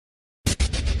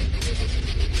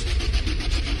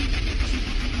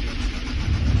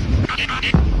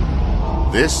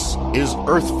This is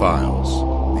Earth Files,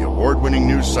 the award-winning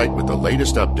news site with the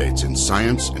latest updates in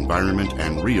science, environment,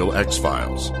 and real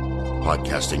X-Files.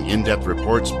 Podcasting in-depth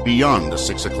reports beyond the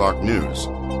 6 o'clock news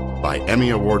by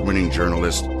Emmy Award-winning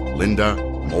journalist Linda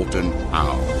Moulton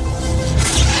Howe.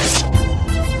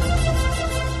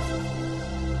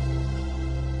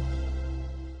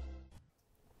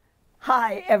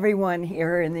 Hi, everyone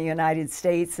here in the United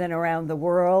States and around the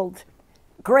world.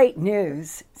 Great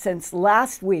news since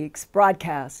last week's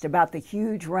broadcast about the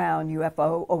huge round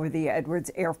UFO over the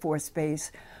Edwards Air Force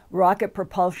Base Rocket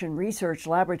Propulsion Research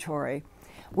Laboratory.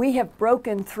 We have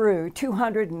broken through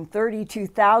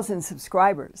 232,000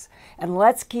 subscribers, and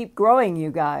let's keep growing,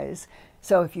 you guys.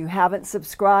 So if you haven't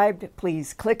subscribed,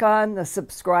 please click on the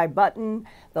subscribe button,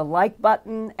 the like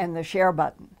button, and the share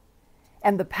button.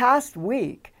 And the past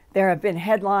week, there have been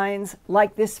headlines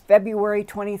like this February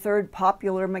 23rd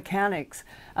Popular Mechanics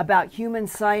about human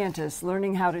scientists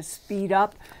learning how to speed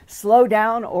up, slow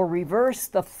down, or reverse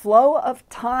the flow of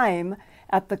time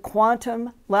at the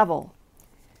quantum level.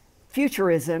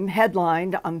 Futurism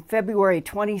headlined on February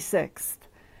 26th.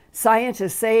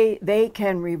 Scientists say they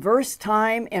can reverse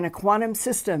time in a quantum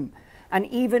system and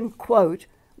even, quote,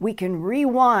 we can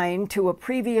rewind to a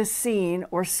previous scene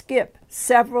or skip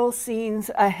several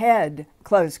scenes ahead,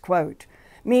 close quote,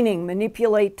 meaning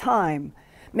manipulate time,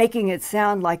 making it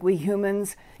sound like we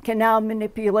humans can now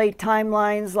manipulate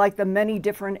timelines like the many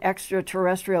different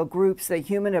extraterrestrial groups that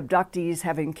human abductees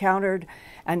have encountered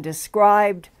and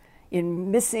described in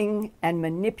missing and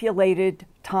manipulated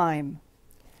time.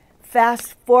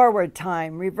 Fast forward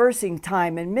time, reversing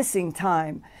time, and missing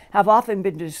time have often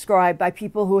been described by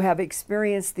people who have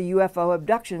experienced the UFO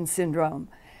abduction syndrome.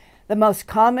 The most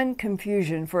common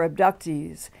confusion for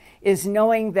abductees is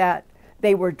knowing that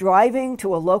they were driving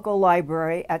to a local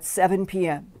library at 7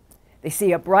 p.m. They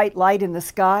see a bright light in the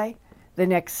sky. The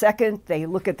next second, they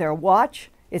look at their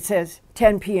watch. It says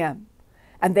 10 p.m.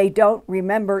 And they don't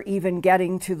remember even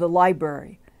getting to the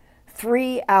library.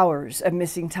 3 hours of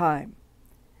missing time.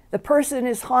 The person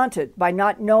is haunted by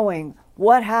not knowing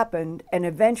what happened and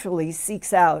eventually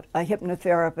seeks out a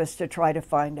hypnotherapist to try to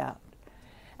find out.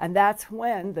 And that's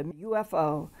when the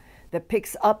UFO that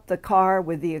picks up the car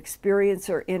with the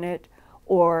experiencer in it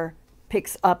or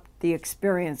picks up the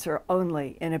experiencer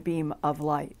only in a beam of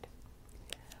light.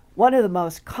 One of the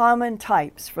most common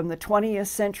types from the 20th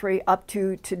century up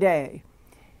to today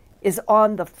is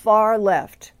on the far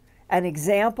left, an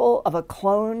example of a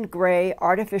cloned gray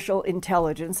artificial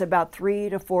intelligence about 3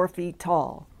 to 4 feet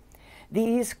tall.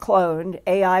 These cloned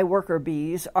AI worker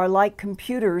bees are like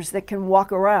computers that can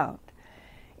walk around.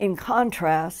 In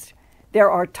contrast, there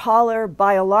are taller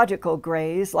biological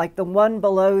grays like the one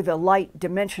below the light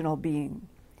dimensional being.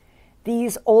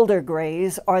 These older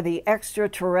grays are the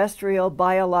extraterrestrial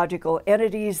biological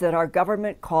entities that our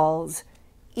government calls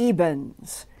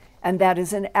EBENs, and that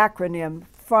is an acronym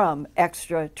from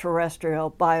extraterrestrial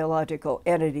biological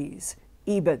entities,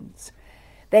 EBENs.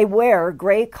 They wear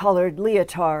gray-colored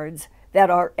leotards that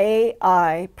are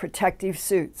AI protective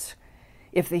suits.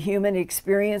 If the human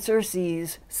experiencer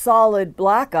sees solid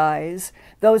black eyes,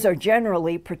 those are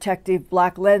generally protective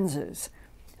black lenses.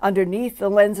 Underneath the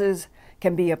lenses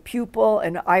can be a pupil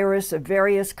and iris of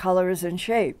various colors and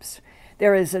shapes.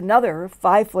 There is another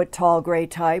 5-foot-tall gray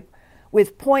type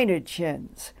with pointed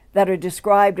chins that are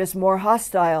described as more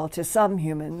hostile to some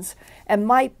humans and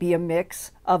might be a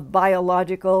mix of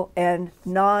biological and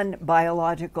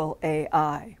non-biological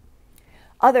AI.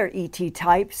 Other ET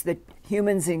types that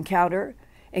humans encounter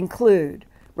include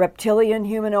reptilian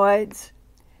humanoids,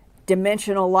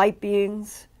 dimensional light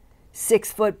beings,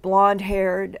 6-foot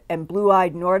blonde-haired and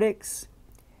blue-eyed Nordics,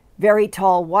 very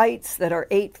tall whites that are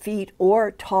 8 feet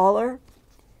or taller,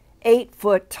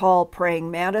 8-foot tall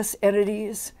praying mantis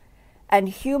entities, and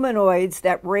humanoids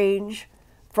that range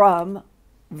from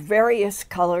various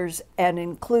colors and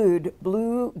include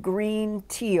blue, green,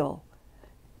 teal,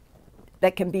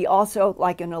 that can be also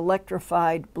like an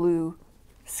electrified blue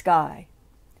sky.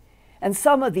 And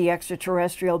some of the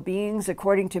extraterrestrial beings,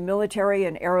 according to military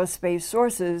and aerospace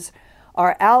sources,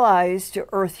 are allies to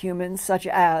Earth humans, such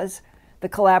as the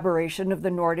collaboration of the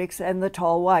Nordics and the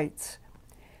tall whites.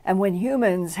 And when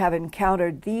humans have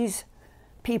encountered these,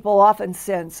 people often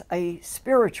sense a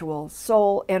spiritual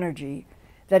soul energy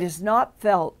that is not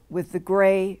felt with the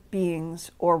gray beings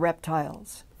or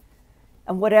reptiles.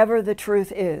 And whatever the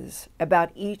truth is about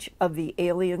each of the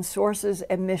alien sources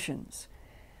and missions,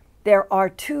 there are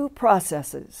 2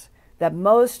 processes that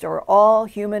most or all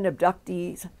human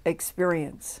abductees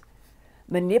experience.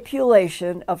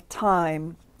 Manipulation of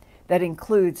time that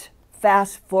includes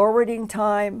fast-forwarding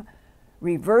time,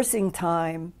 reversing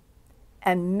time,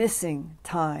 and missing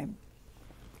time.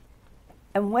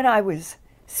 And when I was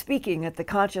speaking at the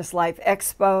Conscious Life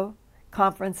Expo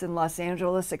conference in Los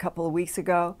Angeles a couple of weeks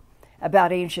ago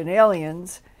about ancient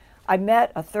aliens, I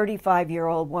met a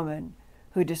 35-year-old woman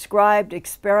who described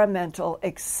experimental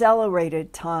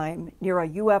accelerated time near a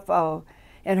UFO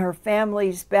in her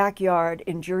family's backyard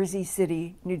in Jersey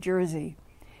City, New Jersey,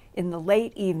 in the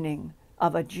late evening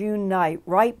of a June night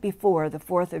right before the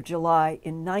 4th of July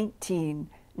in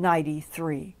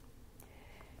 1993.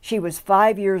 She was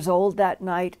 5 years old that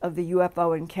night of the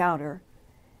UFO encounter,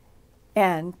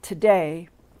 and today,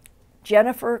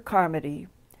 Jennifer Carmody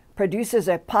produces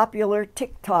a popular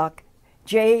TikTok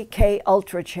JK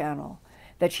Ultra channel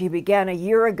that she began a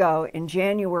year ago in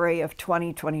January of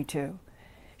 2022.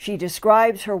 She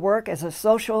describes her work as a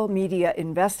social media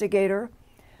investigator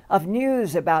of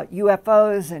news about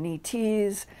UFOs and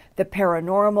ETs, the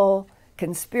paranormal,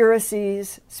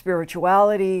 conspiracies,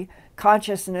 spirituality,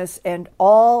 consciousness, and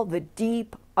all the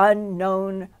deep,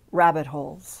 unknown rabbit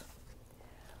holes.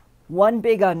 One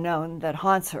big unknown that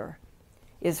haunts her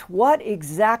is what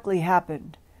exactly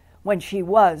happened when she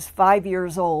was 5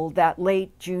 years old that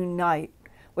late June night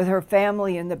with her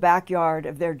family in the backyard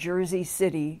of their Jersey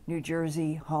City, New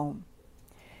Jersey home.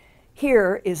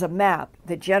 Here is a map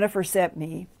that Jennifer sent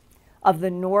me of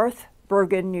the North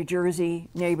Bergen, New Jersey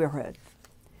neighborhood.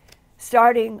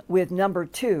 Starting with number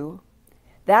 2,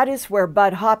 that is where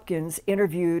Bud Hopkins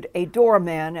interviewed a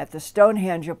doorman at the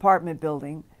Stonehenge apartment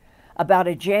building about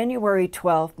a January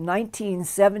 12,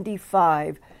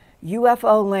 1975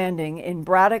 UFO landing in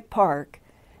Braddock Park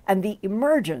and the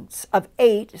emergence of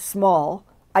 8 small,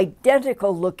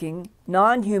 identical-looking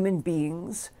non-human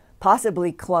beings,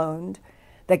 possibly cloned,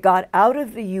 that got out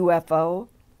of the UFO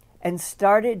and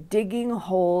started digging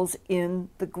holes in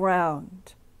the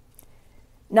ground.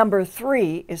 Number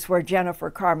 3 is where Jennifer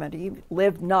Carmody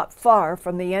lived not far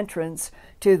from the entrance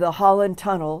to the Holland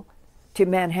Tunnel to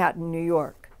Manhattan, New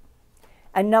York.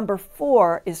 And number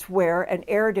 4 is where an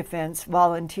air defense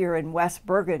volunteer in West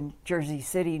Bergen, Jersey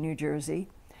City, New Jersey,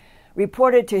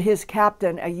 reported to his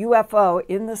captain a UFO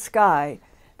in the sky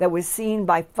that was seen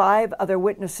by 5 other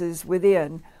witnesses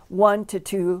within 1 to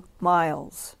 2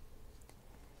 miles.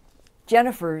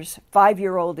 Jennifer's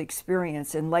 5-year-old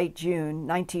experience in late June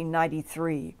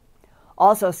 1993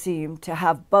 also seemed to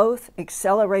have both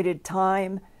accelerated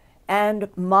time and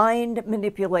mind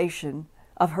manipulation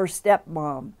of her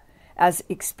stepmom, as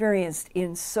experienced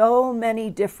in so many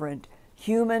different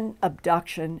human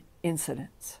abduction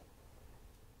incidents.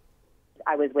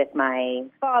 I was with my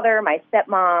father, my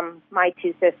stepmom, my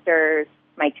 2 sisters,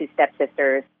 my 2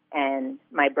 stepsisters, and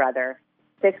my brother.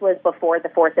 This was before the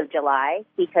 4th of July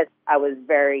because I was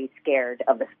very scared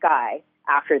of the sky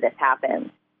after this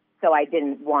happened. So I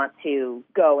didn't want to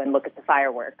go and look at the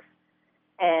fireworks.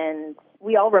 And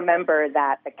we all remember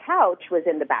that the couch was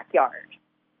in the backyard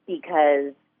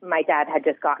because my dad had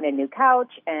just gotten a new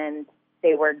couch and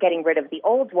they were getting rid of the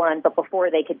old one, but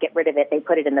before they could get rid of it, they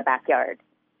put it in the backyard.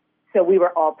 So we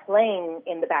were all playing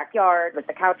in the backyard with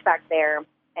the couch back there,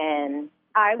 and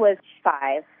I was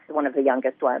 5, one of the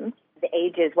youngest ones. The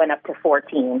ages went up to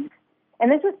 14.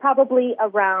 And this was probably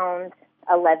around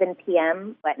 11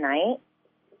 p.m. at night.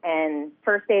 And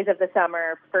first days of the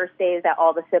summer, first days that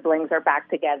all the siblings are back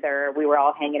together, we were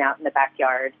all hanging out in the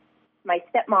backyard. My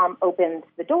stepmom opens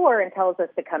the door and tells us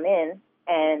to come in.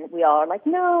 And we all are like,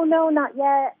 no, not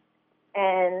yet.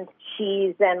 And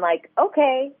she's then like,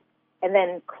 okay. And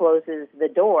then closes the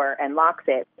door and locks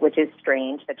it, which is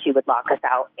strange that she would lock us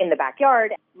out in the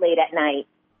backyard late at night.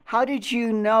 How did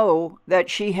you know that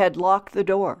she had locked the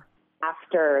door?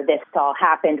 After this all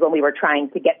happened, when we were trying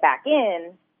to get back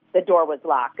in, the door was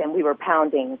locked and we were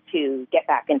pounding to get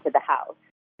back into the house.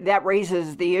 That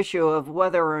raises the issue of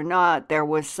whether or not there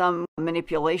was some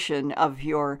manipulation of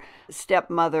your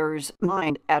stepmother's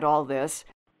mind at all this.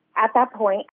 At that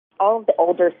point, all of the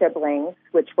older siblings,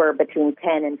 which were between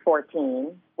 10 and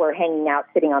 14, were hanging out,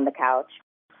 sitting on the couch.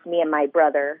 Me and my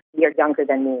brother, you're younger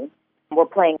than me, were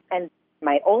playing. And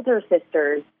my older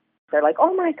sisters, they're like,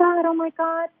 oh my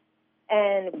God.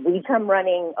 And we come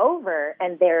running over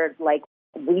and they're like,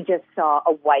 we just saw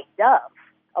a white dove.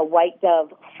 A white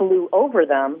dove flew over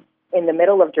them in the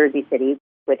middle of Jersey City,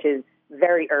 which is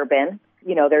very urban.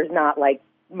 You know, there's not like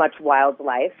much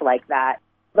wildlife like that.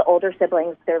 The older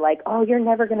siblings, they're like, oh, you're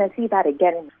never going to see that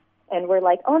again. And we're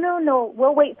like, oh, no,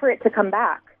 we'll wait for it to come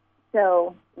back.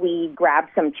 So we grab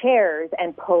some chairs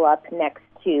and pull up next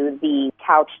to the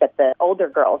couch that the older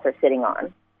girls are sitting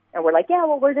on. And we're like, yeah,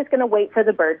 well, we're just going to wait for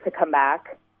the bird to come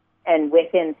back. And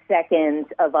within seconds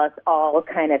of us all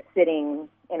kind of sitting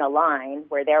in a line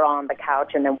where they're on the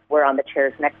couch and then we're on the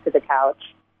chairs next to the couch,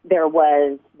 there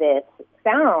was this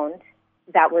sound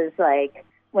that was like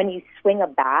when you swing a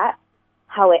bat,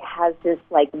 how it has this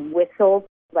like whistle,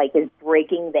 like is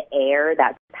breaking the air,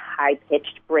 that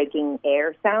high-pitched breaking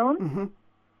air sound. Mm-hmm.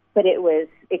 But it was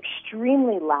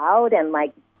extremely loud and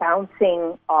like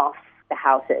bouncing off the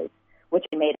houses, which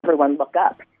made everyone look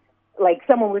up. Like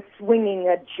someone was swinging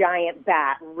a giant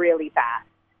bat really fast.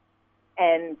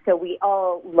 And so we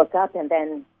all look up, and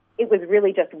then it was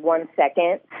really just 1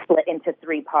 second split into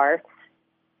 3 parts.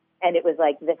 And it was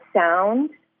like the sound,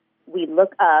 we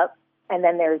look up, and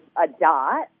then there's a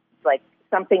dot, like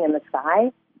something in the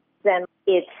sky. Then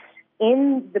it's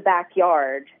in the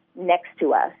backyard next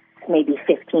to us, maybe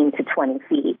 15 to 20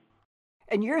 feet.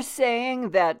 And you're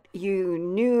saying that you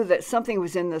knew that something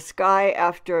was in the sky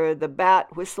after the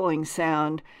bat whistling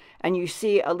sound, and you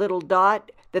see a little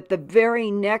dot, that the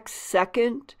very next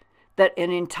second that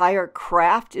an entire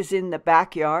craft is in the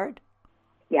backyard?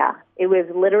 Yeah, it was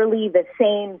literally the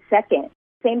same second.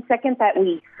 Same second that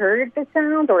we heard the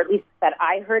sound, or at least that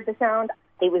I heard the sound,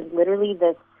 it was literally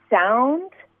the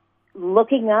sound,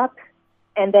 looking up,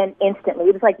 and then instantly.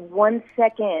 It was like 1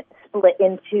 second split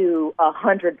into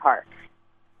 100 parts.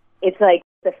 It's like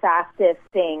the fastest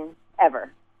thing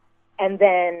ever. And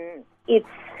then it's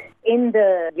in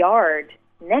the yard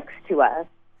next to us,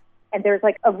 and there's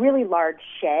like a really large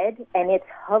shed, and it's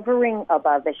hovering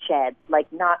above the shed,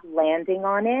 like not landing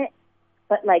on it,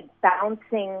 but like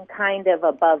bouncing kind of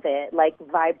above it, like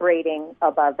vibrating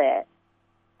above it.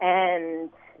 And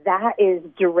that is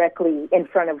directly in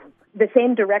front of the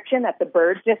same direction that the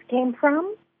bird just came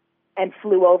from and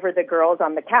flew over the girls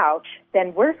on the couch.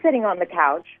 Then we're sitting on the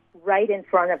couch right in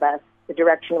front of us, the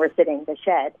direction we're sitting, the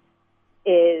shed,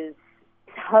 is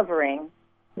hovering.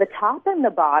 The top and the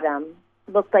bottom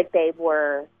looked like they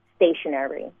were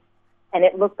stationary. And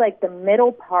it looked like the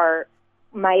middle part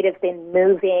might have been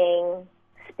moving,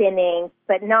 spinning,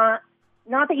 but not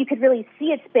that you could really see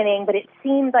it spinning, but it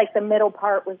seemed like the middle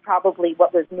part was probably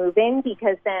what was moving,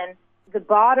 because then the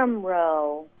bottom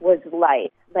row was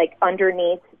light, like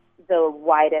underneath the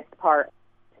widest part.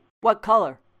 What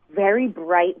color? Very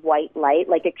bright white light,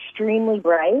 like extremely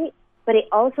bright, but it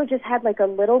also just had like a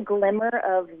little glimmer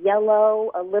of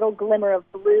yellow, a little glimmer of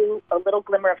blue, a little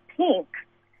glimmer of pink,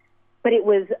 but it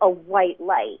was a white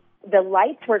light. The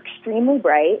lights were extremely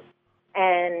bright,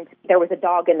 and there was a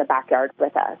dog in the backyard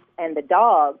with us, and the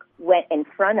dog went in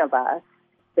front of us.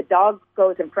 The dog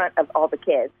goes in front of all the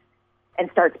kids and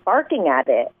starts barking at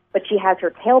it, but she has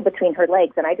her tail between her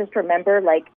legs, and I just remember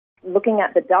like looking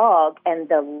at the dog and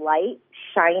the light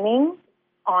shining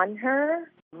on her,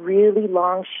 really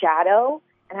long shadow.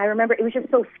 And I remember it was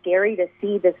just so scary to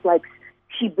see this, like,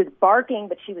 she was barking,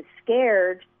 but she was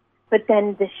scared. But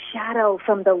then the shadow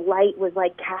from the light was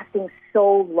like casting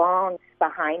so long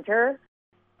behind her.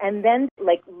 And then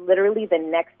like literally the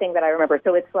next thing that I remember,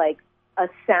 so it's like a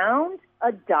sound,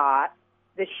 a dot,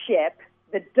 the ship,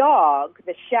 the dog,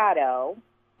 the shadow.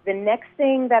 The next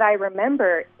thing that I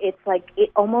remember, it's like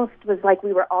it almost was like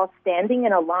we were all standing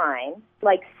in a line,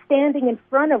 like standing in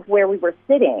front of where we were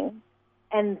sitting.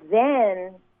 And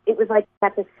then it was like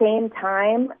at the same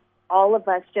time, all of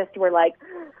us just were like,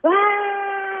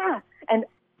 ah! And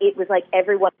it was like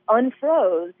everyone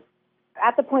unfroze.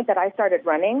 At the point that I started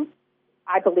running,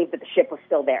 I believed that the ship was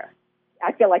still there.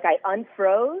 I feel like I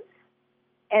unfroze,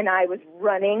 and I was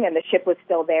running, and the ship was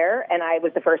still there, and I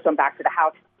was the first one back to the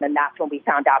house, and that's when we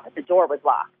found out that the door was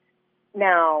locked.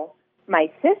 Now,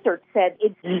 my sister said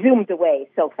it zoomed away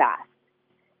so fast,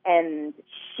 and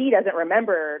she doesn't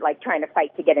remember, like, trying to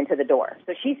fight to get into the door.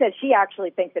 So she said she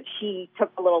actually thinks that she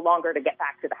took a little longer to get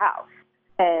back to the house,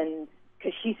 and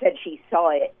because she said she saw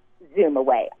it zoom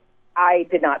away. I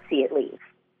did not see it leave.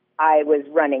 I was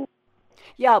running.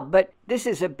 Yeah, but this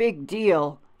is a big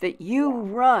deal that you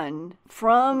run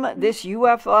from this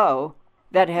UFO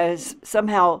that has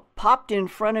somehow popped in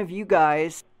front of you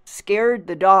guys, scared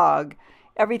the dog,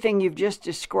 everything you've just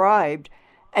described,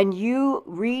 and you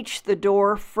reach the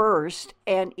door first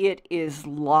and it is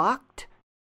locked?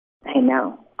 I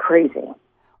know. Crazy.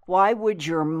 Why would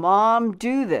your mom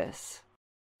do this?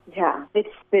 Yeah, it's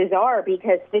bizarre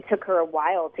because it took her a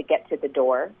while to get to the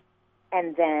door.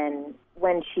 And then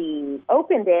when she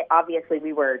opened it, obviously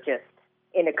we were just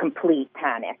in a complete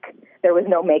panic. There was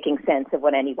no making sense of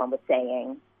what anyone was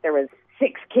saying. There was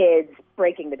 6 kids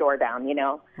breaking the door down, you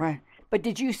know? Right. But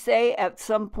did you say at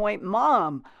some point,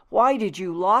 Mom, why did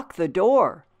you lock the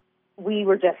door? We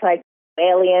were just like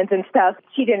aliens and stuff.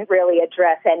 She didn't really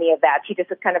address any of that. She just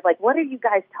was kind of like, what are you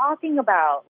guys talking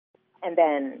about? And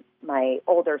then my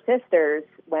older sisters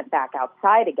went back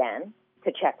outside again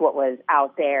to check what was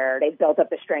out there. They built up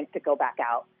the strength to go back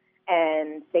out.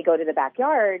 and they go to the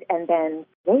backyard, and then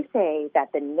they say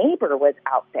that the neighbor was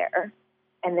out there.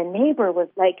 And the neighbor was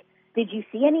like, "Did you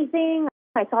see anything?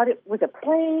 I thought it was a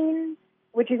plane,"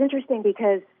 which is interesting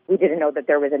because we didn't know that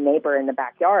there was a neighbor in the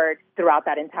backyard throughout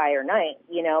that entire night.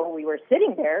 You know, we were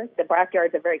sitting there. The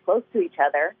backyards are very close to each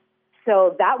other.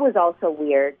 So that was also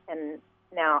weird. And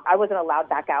now I wasn't allowed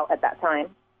back out at that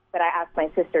time, but I asked my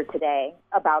sister today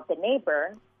about the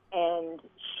neighbor, and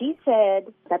she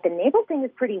said that the neighbor thing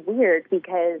is pretty weird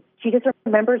because she just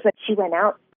remembers that she went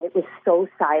out. It was so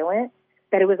silent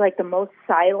that it was like the most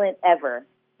silent ever.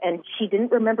 And she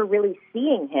didn't remember really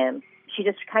seeing him. She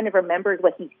just kind of remembered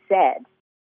what he said.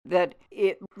 That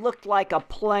it looked like a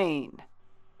plane.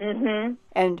 Mm-hmm.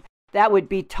 And that would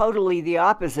be totally the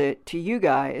opposite to you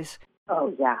guys.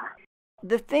 Oh, yeah.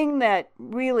 The thing that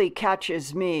really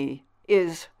catches me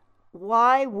is,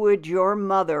 why would your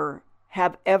mother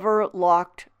have ever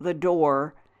locked the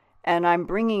door? And I'm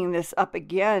bringing this up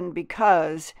again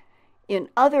because in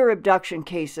other abduction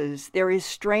cases, there is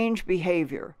strange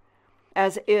behavior,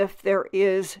 as if there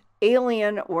is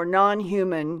alien or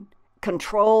non-human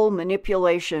control,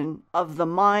 manipulation of the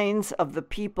minds of the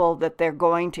people that they're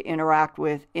going to interact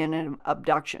with in an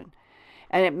abduction.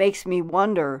 And it makes me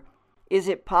wonder, is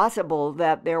it possible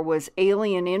that there was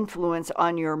alien influence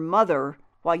on your mother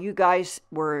while you guys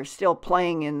were still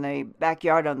playing in the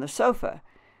backyard on the sofa?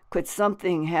 Could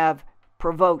something have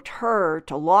provoked her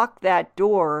to lock that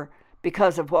door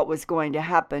because of what was going to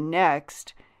happen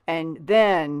next, and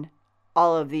then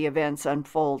all of the events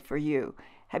unfold for you?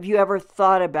 Have you ever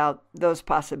thought about those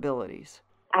possibilities?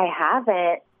 I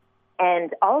haven't.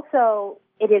 And also,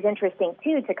 it is interesting,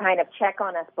 too, to kind of check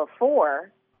on us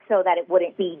before so that it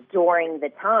wouldn't be during the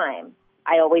time.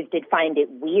 I always did find it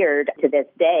weird to this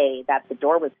day that the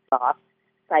door was locked.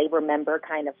 I remember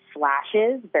kind of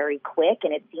flashes very quick,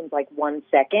 and it seemed like 1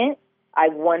 second. I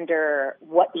wonder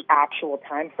what the actual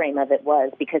time frame of it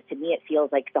was, because to me it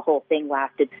feels like the whole thing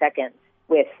lasted seconds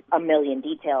with a million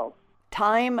details.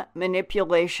 Time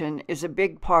manipulation is a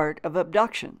big part of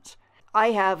abductions.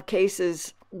 I have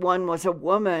cases. One was a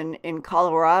woman in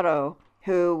Colorado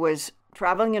who was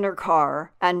traveling in her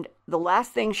car, and the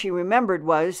last thing she remembered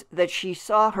was that she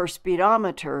saw her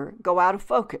speedometer go out of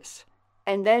focus.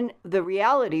 And then the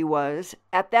reality was,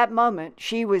 at that moment,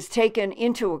 she was taken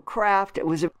into a craft. It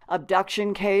was an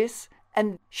abduction case,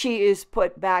 and she is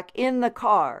put back in the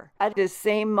car at the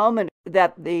same moment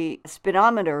that the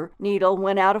speedometer needle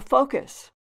went out of focus.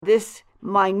 This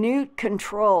minute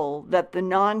control that the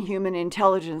non-human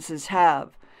intelligences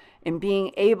have in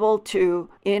being able to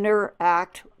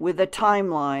interact with a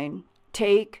timeline,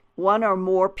 take one or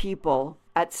more people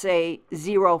at, say,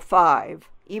 05,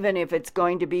 even if it's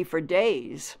going to be for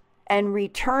days, and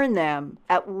return them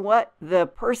at what the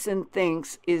person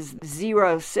thinks is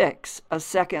 06 a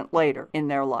second later in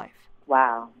their life.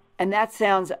 Wow. And that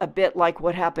sounds a bit like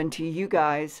what happened to you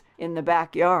guys in the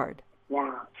backyard.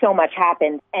 Yeah, so much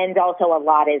happened. And also a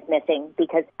lot is missing,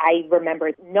 because I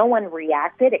remember no one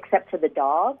reacted except for the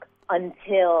dog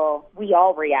until we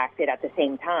all reacted at the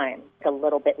same time, a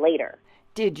little bit later.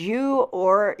 Did you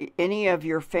or any of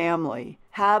your family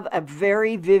have a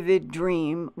very vivid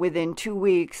dream within 2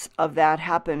 weeks of that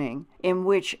happening, in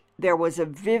which there was a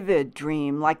vivid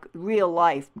dream, like real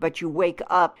life, but you wake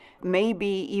up, maybe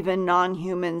even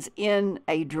non-humans in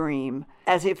a dream,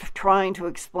 as if trying to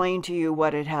explain to you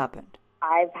what had happened?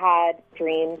 I've had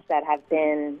dreams that have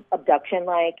been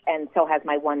abduction-like, and so has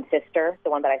my one sister, the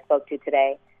one that I spoke to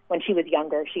today. When she was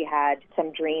younger, she had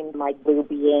some dreams like blue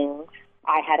beings.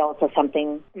 I had also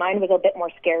something, mine was a bit more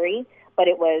scary, but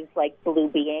it was like blue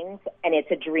beings, and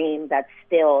it's a dream that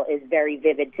still is very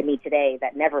vivid to me today,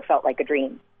 that never felt like a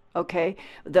dream. Okay.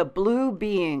 The blue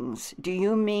beings, do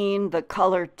you mean the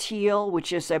color teal,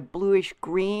 which is a bluish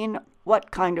green? What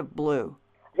kind of blue?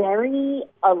 Very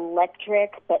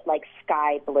electric, but like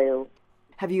sky blue.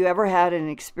 Have you ever had an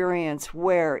experience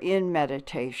where in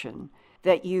meditation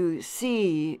that you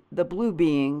see the blue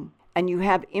being and you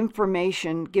have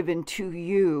information given to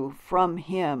you from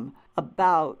him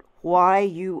about why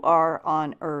you are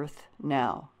on Earth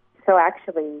now? So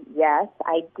actually, yes,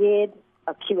 I did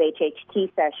a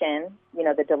QHHT session,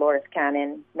 the Dolores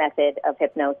Cannon method of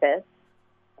hypnosis,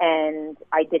 and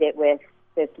I did it with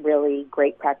this really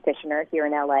great practitioner here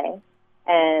in LA.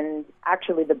 And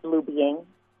actually the blue being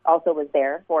also was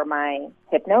there for my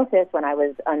hypnosis when I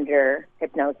was under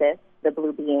hypnosis. The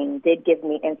blue being did give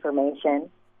me information.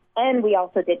 And we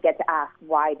also did get to ask,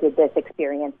 why did this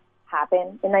experience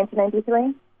happen in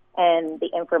 1993? And the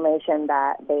information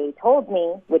that they told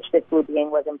me, which this blue being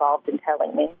was involved in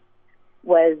telling me,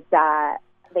 was that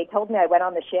they told me I went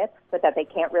on the ship, but that they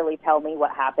can't really tell me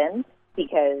what happened.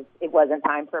 because it wasn't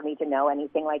time for me to know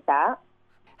anything like that.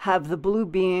 Have the blue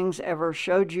beings ever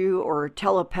showed you or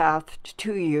telepathed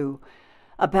to you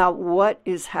about what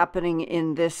is happening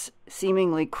in this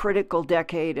seemingly critical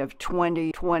decade of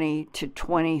 2020 to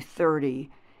 2030,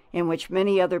 in which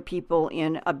many other people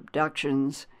in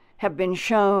abductions have been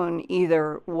shown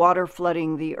either water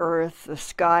flooding the earth, the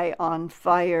sky on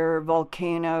fire,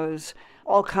 volcanoes,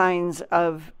 all kinds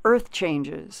of earth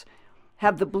changes?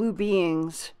 Have the blue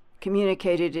beings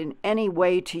communicated in any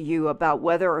way to you about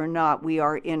whether or not we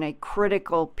are in a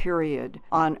critical period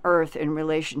on Earth in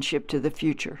relationship to the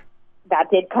future? That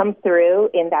did come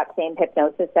through in that same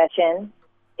hypnosis session.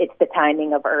 It's the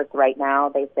timing of Earth right now.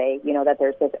 They say, that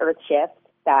there's this Earth shift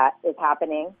that is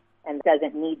happening and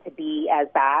doesn't need to be as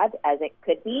bad as it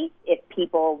could be if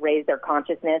people raise their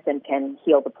consciousness and can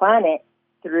heal the planet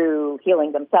through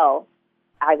healing themselves.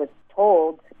 I was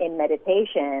told in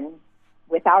meditation,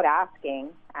 without asking,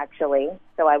 actually,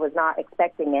 so I was not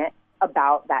expecting it,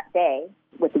 about that day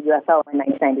with the UFO in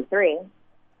 1993.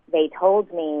 They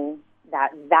told me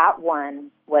that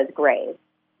one was gray,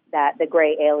 that the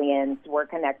gray aliens were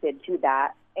connected to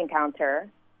that encounter,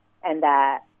 and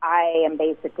that I am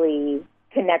basically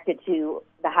connected to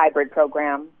the hybrid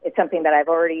program. It's something that I've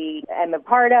already am a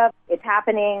part of. It's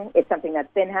happening. It's something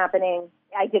that's been happening.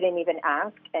 I didn't even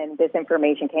ask, and this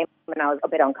information came, and I was a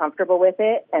bit uncomfortable with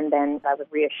it. And then I was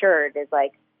reassured. It's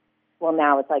like, well,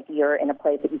 now it's like you're in a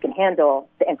place that you can handle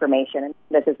the information. And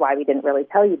this is why we didn't really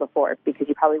tell you before, because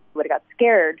you probably would have got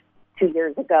scared 2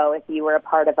 years ago if you were a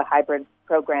part of a hybrid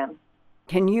program.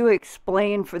 Can you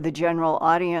explain for the general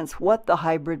audience what the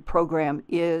hybrid program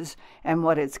is and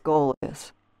what its goal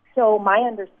is? So my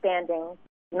understanding,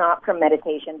 not from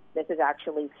meditation, this is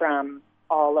actually from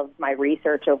all of my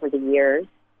research over the years,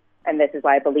 and this is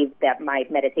why I believe that my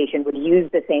meditation would use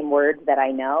the same words that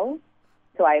I know.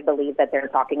 So I believe that they're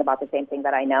talking about the same thing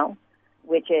that I know,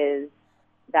 which is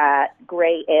that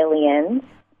gray aliens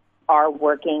are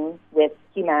working with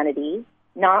humanity,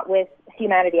 not with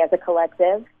humanity as a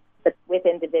collective, but with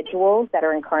individuals that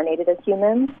are incarnated as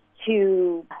humans,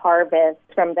 to harvest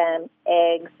from them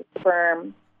eggs,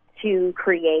 sperm, to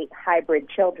create hybrid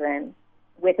children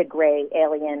with a gray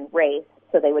alien race.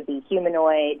 So they would be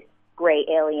humanoid, gray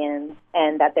aliens,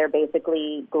 and that they're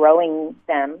basically growing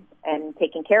them and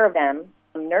taking care of them,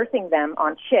 nursing them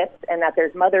on ships, and that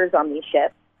there's mothers on these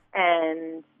ships,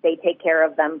 and they take care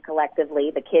of them collectively.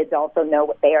 The kids also know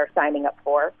what they are signing up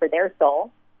for their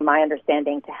soul. My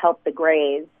understanding, to help the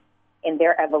grays in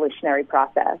their evolutionary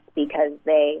process, because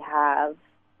they have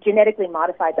genetically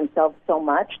modified themselves so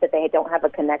much that they don't have a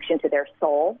connection to their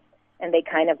soul, and they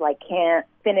kind of can't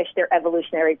finish their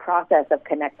evolutionary process of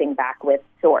connecting back with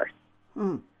source.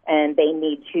 And they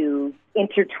need to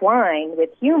intertwine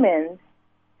with humans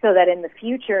so that in the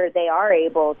future they are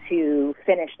able to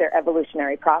finish their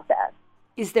evolutionary process.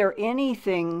 Is there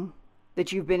anything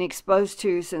that you've been exposed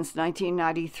to since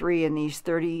 1993 in these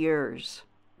 30 years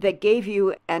that gave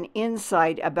you an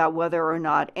insight about whether or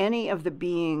not any of the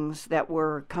beings that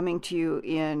were coming to you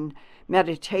in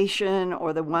meditation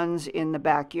or the ones in the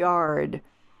backyard,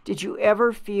 did you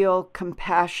ever feel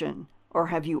compassion, or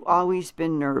have you always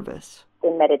been nervous?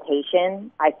 In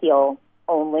meditation, I feel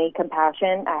only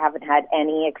compassion. I haven't had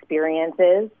any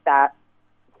experiences that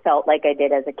felt like I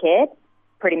did as a kid.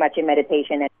 Pretty much in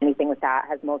meditation, anything with that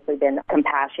has mostly been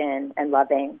compassion and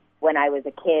loving. When I was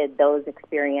a kid, those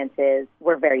experiences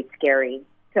were very scary.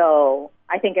 So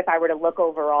I think if I were to look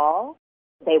overall,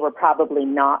 they were probably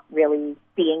not really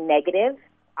being negative.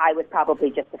 I was probably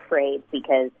just afraid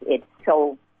because it's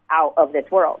so out of this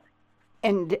world.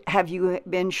 And have you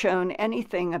been shown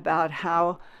anything about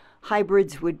how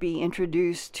hybrids would be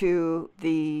introduced to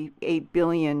the 8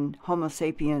 billion Homo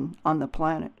sapien on the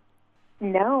planet?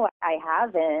 No, I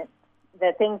haven't.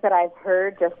 The things that I've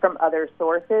heard just from other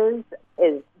sources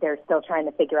is they're still trying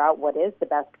to figure out what is the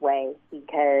best way,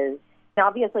 because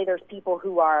obviously there's people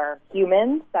who are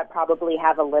humans that probably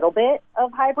have a little bit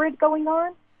of hybrid going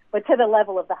on, but to the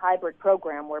level of the hybrid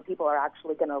program where people are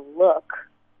actually going to look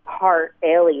part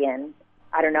alien,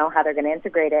 I don't know how they're going to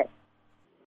integrate it.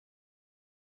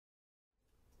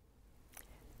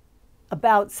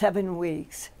 About 7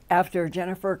 weeks after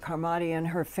Jennifer Carmody and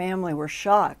her family were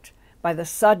shocked by the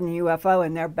sudden UFO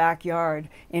in their backyard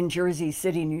in Jersey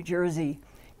City, New Jersey,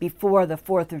 before the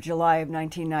 4th of July of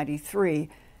 1993,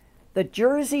 the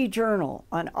Jersey Journal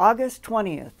on August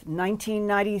 20th,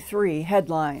 1993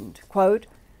 headlined, quote,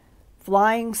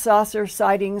 "Flying saucer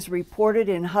sightings reported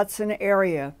in Hudson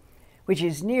area, which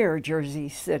is near Jersey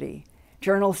City."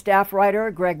 Journal staff writer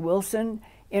Greg Wilson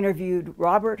interviewed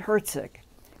Robert Hertzik,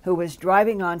 who was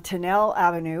driving on Tennelle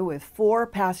Avenue with 4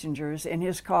 passengers in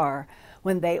his car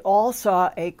when they all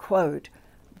saw a, quote,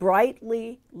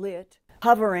 brightly lit,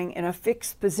 hovering in a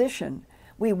fixed position.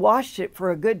 We watched it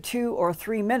for a good 2 or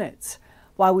 3 minutes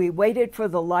while we waited for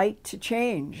the light to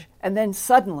change, and then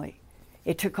suddenly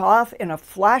it took off in a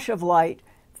flash of light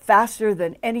faster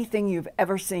than anything you've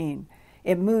ever seen.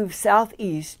 It moved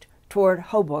southeast toward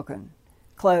Hoboken,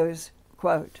 close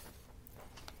quote.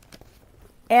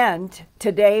 And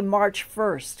today, March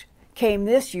 1st, came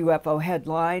this UFO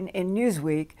headline in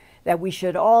Newsweek that we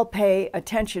should all pay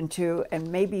attention to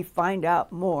and maybe find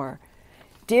out more.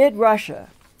 Did Russia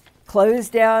close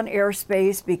down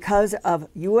airspace because of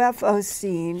UFO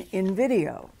seen in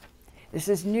video? This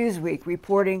is Newsweek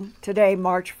reporting today,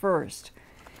 March 1st.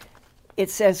 It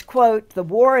says, quote, the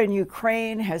war in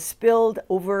Ukraine has spilled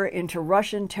over into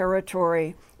Russian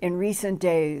territory in recent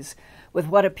days, with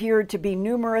what appeared to be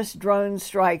numerous drone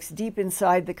strikes deep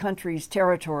inside the country's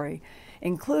territory,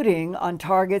 including on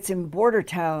targets in border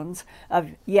towns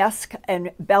of Yeysk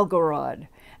and Belgorod,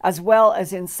 as well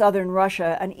as in southern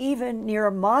Russia and even near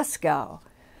Moscow.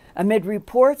 Amid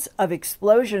reports of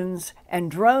explosions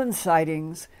and drone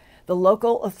sightings, the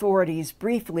local authorities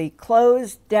briefly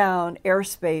closed down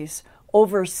airspace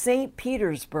over St.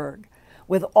 Petersburg,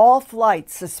 with all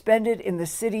flights suspended in the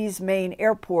city's main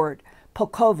airport,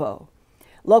 Pulkovo.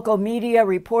 Local media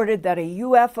reported that a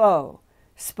UFO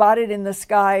spotted in the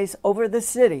skies over the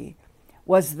city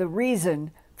was the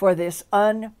reason for this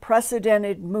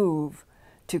unprecedented move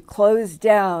to close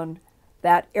down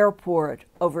that airport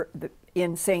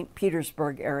in St.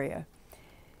 Petersburg area.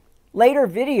 Later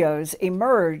videos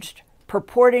emerged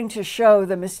purporting to show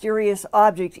the mysterious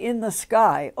object in the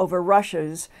sky over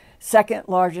Russia's second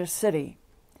largest city.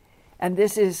 And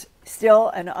this is still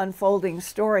an unfolding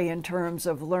story in terms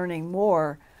of learning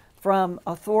more from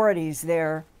authorities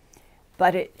there.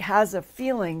 But it has a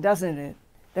feeling, doesn't it,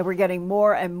 that we're getting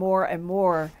more and more and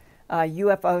more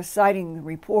UFO sighting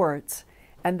reports.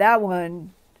 And that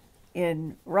one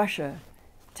in Russia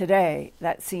today,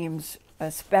 that seems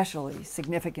especially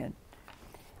significant.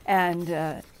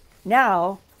 And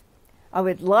now I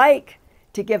would like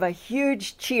to give a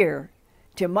huge cheer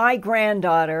to my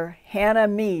granddaughter, Hannah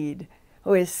Mead,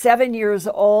 who is 7 years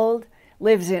old,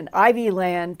 lives in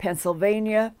Ivyland,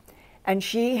 Pennsylvania, and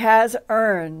she has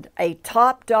earned a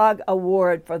Top Dog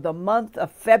Award for the month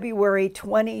of February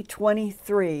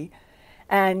 2023.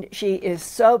 And she is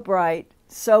so bright,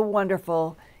 so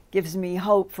wonderful, gives me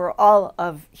hope for all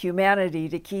of humanity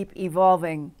to keep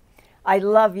evolving. I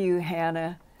love you,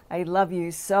 Hannah. I love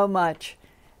you so much.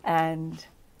 And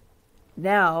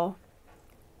now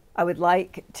I would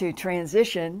like to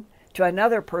transition to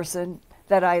another person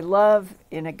that I love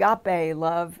in agape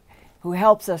love, who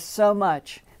helps us so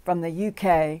much from the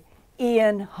UK,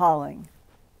 Ian Holling.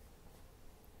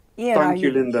 Ian, Thank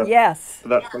you, Linda. Yes. For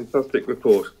that fantastic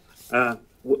report.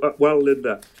 Well,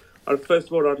 Linda, first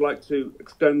of all, I'd like to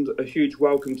extend a huge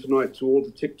welcome tonight to all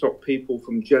the TikTok people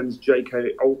from Jen's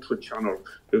JK Ultra channel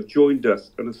who have joined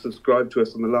us and have subscribed to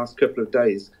us in the last couple of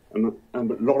days. And a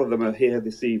lot of them are here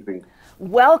this evening.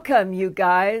 Welcome, you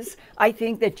guys. I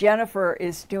think that Jennifer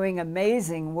is doing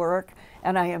amazing work,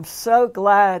 and I am so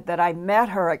glad that I met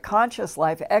her at Conscious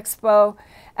Life Expo,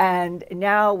 and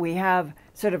now we have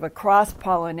sort of a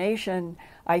cross-pollination.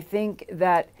 I think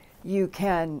that you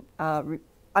can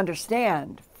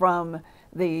understand from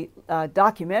the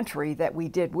documentary that we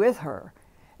did with her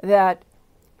that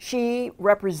she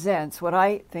represents what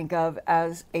I think of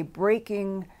as a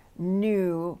breaking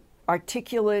new,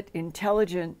 articulate,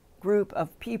 intelligent group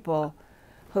of people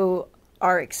who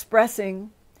are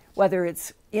expressing, whether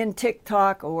it's in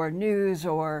TikTok or news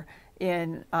or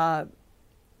in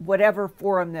whatever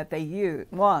forum that they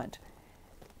want,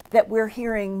 that we're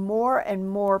hearing more and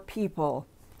more people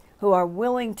who are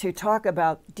willing to talk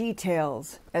about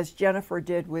details, as Jennifer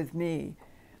did with me.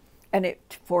 And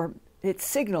it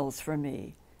signals for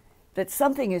me that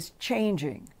something is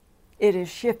changing. It is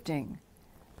shifting.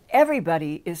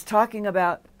 Everybody is talking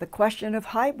about the question of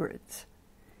hybrids.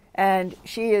 And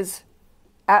she is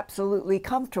absolutely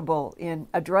comfortable in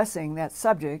addressing that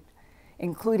subject,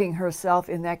 including herself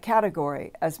in that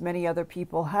category, as many other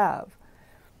people have.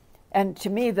 And to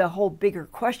me, the whole bigger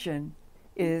question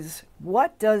is,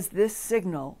 what does this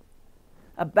signal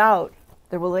about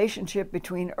the relationship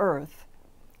between Earth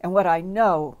and what I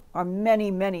know are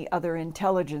many, many other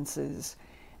intelligences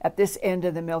at this end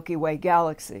of the Milky Way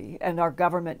galaxy? And our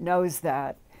government knows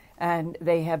that. And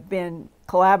they have been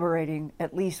collaborating,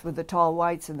 at least with the tall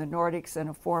whites and the Nordics and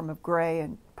a form of gray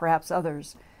and perhaps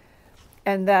others.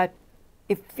 And that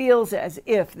it feels as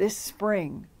if this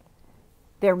spring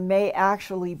there may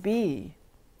actually be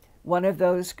one of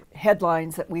those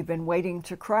headlines that we've been waiting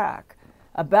to crack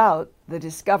about the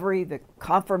discovery, the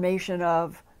confirmation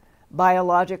of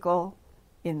biological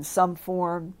in some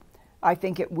form. I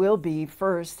think it will be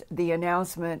first the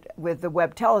announcement with the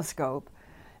Webb telescope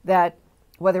that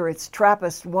whether it's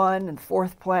TRAPPIST-1 and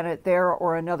fourth planet there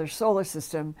or another solar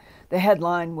system, the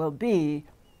headline will be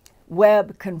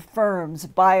Webb confirms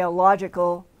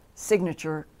biological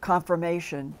signature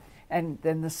confirmation, and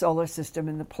then the solar system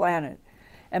and the planet.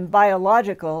 And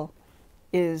biological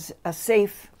is a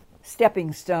safe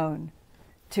stepping stone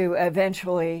to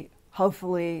eventually,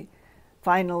 hopefully,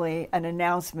 finally, an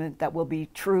announcement that will be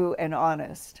true and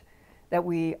honest, that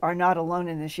we are not alone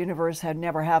in this universe,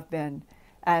 never have been,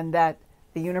 and that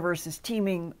the universe is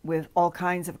teeming with all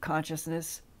kinds of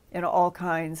consciousness in all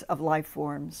kinds of life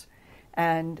forms.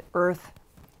 And Earth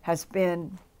has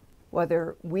been,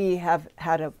 whether we have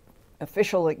had an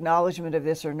official acknowledgement of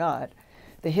this or not,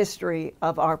 the history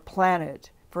of our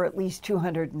planet for at least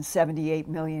 278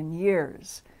 million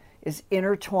years is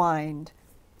intertwined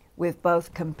with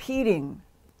both competing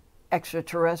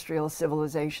extraterrestrial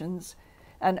civilizations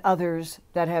and others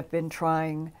that have been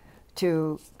trying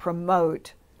to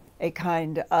promote a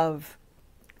kind of,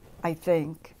 I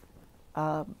think,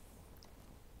 a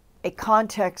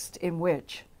context in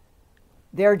which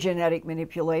their genetic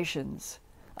manipulations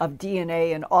of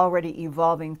DNA in already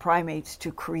evolving primates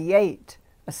to create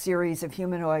a series of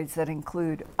humanoids that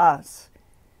include us,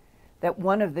 that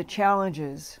one of the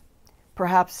challenges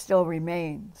perhaps still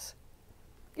remains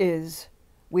is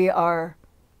we are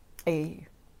an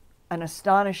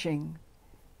astonishing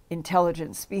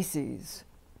intelligent species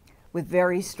with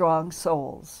very strong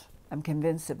souls. I'm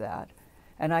convinced of that.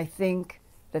 And I think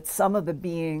that some of the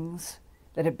beings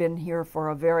that have been here for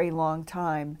a very long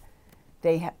time,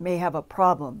 they may have a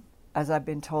problem. As I've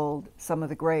been told, some of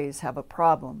the Greys have a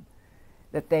problem,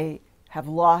 that they have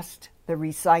lost the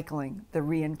recycling, the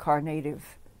reincarnative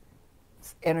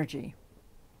energy.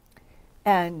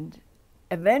 And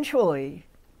eventually,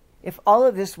 if all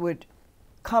of this would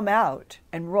come out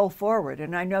and roll forward,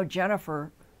 and I know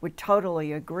Jennifer would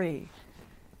totally agree,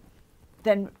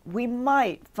 then we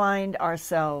might find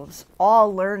ourselves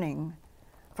all learning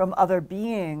from other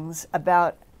beings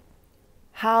about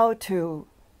how to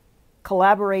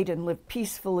collaborate and live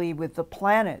peacefully with the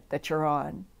planet that you're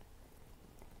on,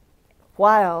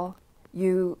 while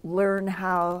you learn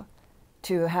how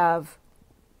to have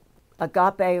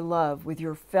agape love with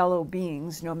your fellow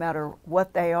beings, no matter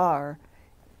what they are,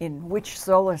 in which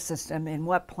solar system, in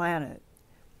what planet.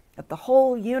 That the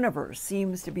whole universe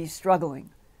seems to be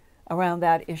struggling around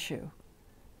that issue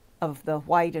of the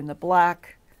white and the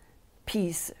black,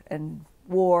 peace and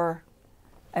war,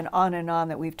 and on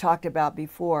that we've talked about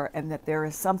before, and that there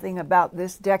is something about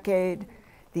this decade,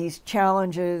 these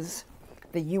challenges,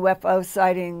 the UFO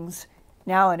sightings,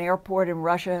 now an airport in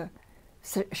Russia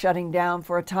shutting down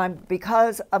for a time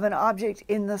because of an object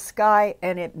in the sky,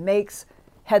 and it makes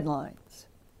headlines.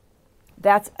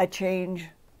 That's a change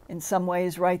in some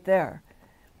ways right there.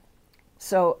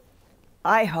 So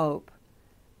I hope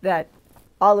that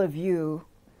all of you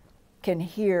can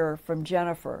hear from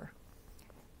Jennifer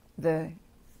the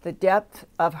depth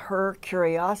of her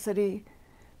curiosity,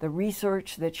 the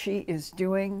research that she is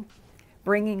doing,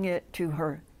 bringing it to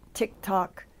her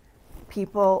TikTok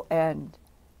people and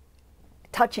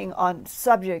touching on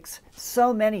subjects,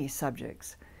 so many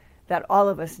subjects, that all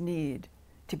of us need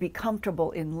to be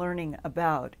comfortable in learning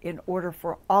about in order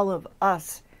for all of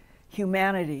us,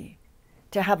 humanity,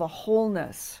 to have a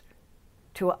wholeness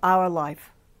to our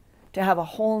life, to have a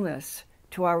wholeness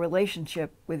to our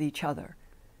relationship with each other.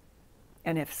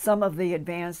 And if some of the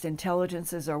advanced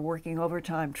intelligences are working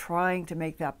overtime trying to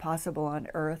make that possible on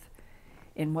Earth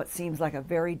in what seems like a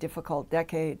very difficult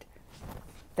decade,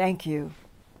 thank you,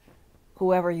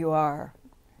 whoever you are,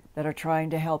 that are trying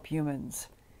to help humans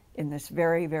in this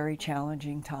very, very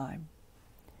challenging time.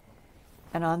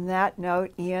 And on that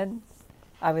note, Ian,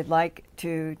 I would like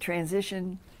to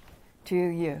transition to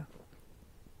you.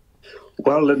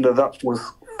 Well, Linda, that was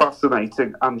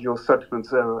fascinating, and your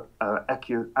sentiments are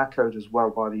echoed as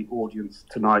well by the audience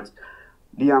tonight.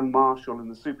 Leanne Marshall in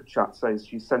the super chat says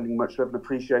she's sending much love and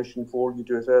appreciation for all you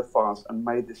do at Earth Files, and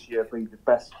may this year be the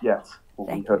best yet.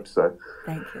 Well, we hope so.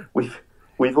 Thank you.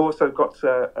 We've also got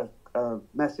a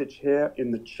message here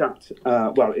in the chat,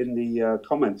 in the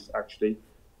comments actually.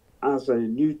 As a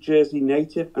New Jersey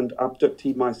native and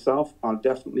abductee myself, I'll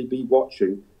definitely be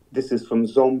watching. This is from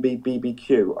Zombie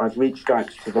BBQ. I've reached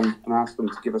out to them and asked them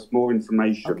to give us more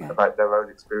information about their own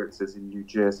experiences in New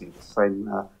Jersey, the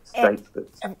same state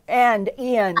that... And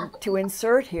Ian, to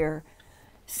insert here,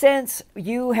 since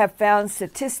you have found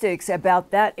statistics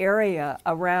about that area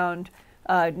around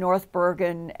North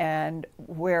Bergen and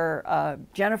where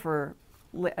Jennifer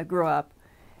grew up,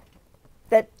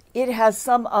 that it has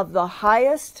some of the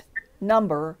highest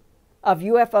number of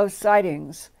UFO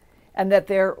sightings, and that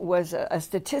there was a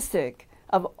statistic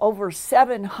of over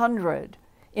 700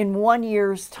 in 1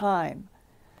 year's time.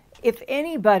 If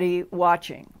anybody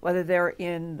watching, whether they're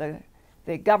in the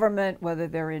government, whether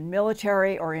they're in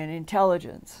military or in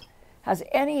intelligence, has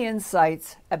any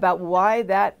insights about why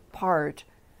that part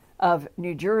of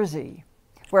New Jersey,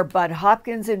 where Bud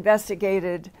Hopkins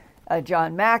investigated,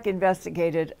 John Mack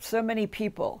investigated, so many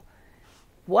people,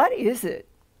 what is it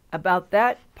about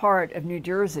that part of New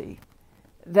Jersey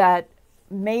that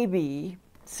maybe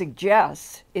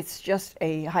suggests, it's just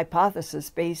a hypothesis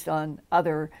based on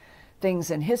other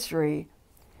things in history,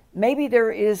 maybe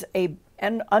there is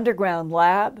an underground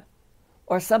lab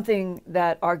or something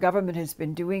that our government has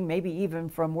been doing, maybe even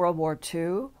from World War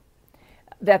II,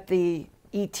 that the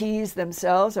ETs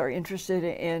themselves are interested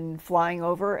in flying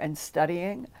over and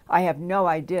studying? I have no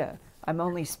idea. I'm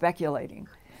only speculating.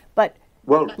 But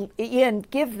well, Ian,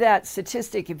 give that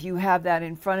statistic if you have that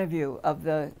in front of you of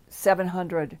the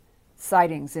 700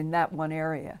 sightings in that one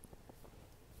area.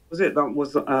 That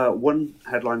was one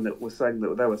headline that was saying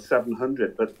that there were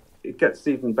 700, but it gets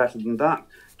even better than that.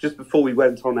 Just before we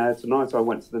went on air tonight, I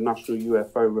went to the National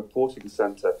UFO Reporting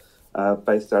Center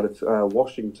based out of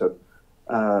Washington,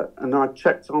 and I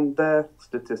checked on their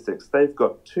statistics. They've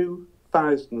got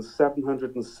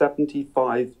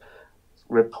 2,775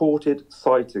 reported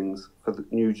sightings for the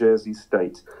New Jersey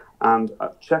state. And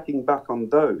checking back on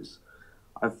those,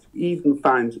 I've even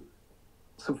found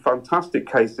some fantastic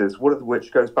cases, one of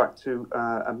which goes back to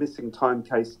a missing time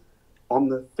case on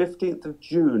the 15th of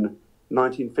June,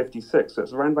 1956. So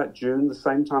it's around about June, the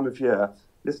same time of year.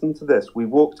 Listen to this. We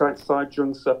walked outside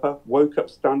during supper, woke up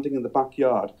standing in the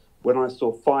backyard when I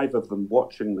saw 5 of them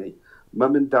watching me.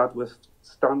 Mum and Dad were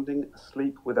standing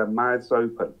asleep with their mouths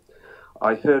open.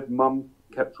 I heard Mum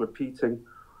kept repeating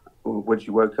when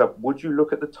she woke up, "Would you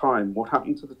look at the time? What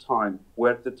happened to the time?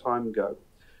 Where did the time go?"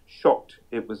 Shocked,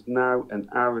 it was now an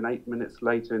hour and 8 minutes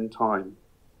later in time.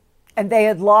 And they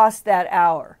had lost that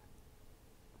hour.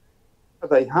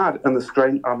 They had, and this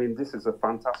is a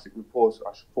fantastic report,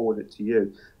 I should forward it to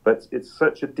you, but it's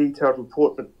such a detailed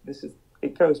report, but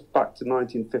it goes back to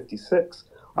 1956.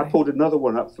 Right. I pulled another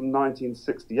one up from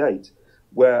 1968,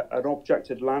 where an object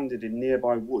had landed in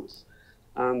nearby woods,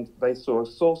 and they saw a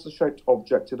saucer-shaped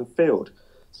object in a field.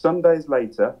 Some days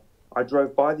later, I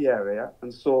drove by the area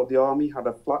and saw the Army had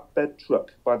a flatbed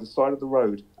truck by the side of the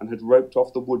road and had roped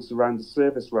off the woods around the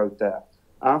service road there.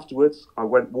 Afterwards, I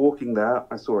went walking there.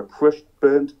 I saw a crushed,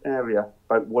 burnt area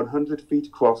about 100 feet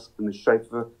across in the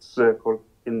shape of a circle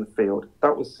in the field.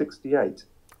 That was 68.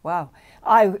 Wow.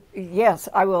 I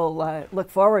will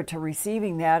look forward to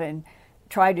receiving that and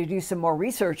try to do some more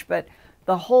research. But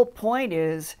the whole point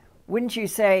is, wouldn't you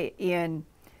say, Ian,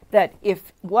 that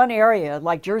if one area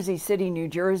like Jersey City, New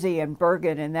Jersey, and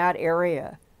Bergen in that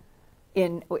area,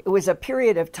 it was a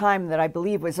period of time that I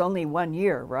believe was only 1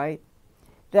 year, right?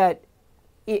 That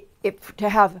if to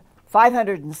have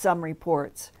 500 and some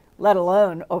reports, let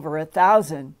alone over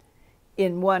 1,000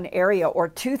 in one area, or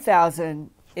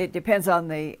 2,000, it depends on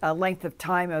the length of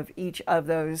time of each of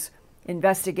those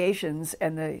investigations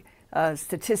and the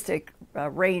statistic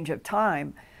range of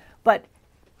time. But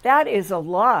that is a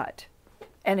lot.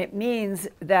 And it means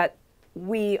that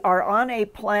we are on a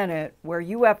planet where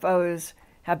UFOs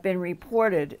have been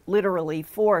reported literally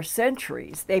for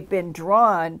centuries. They've been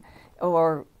drawn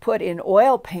or put in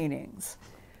oil paintings.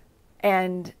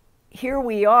 And here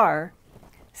we are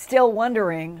still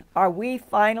wondering, are we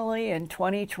finally in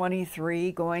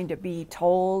 2023 going to be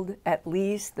told at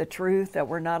least the truth that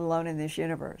we're not alone in this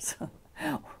universe?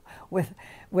 with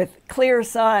clear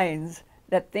signs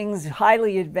that things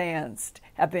highly advanced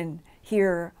have been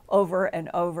here over and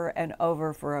over and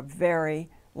over for a very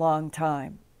long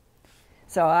time.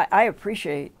 So I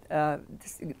appreciate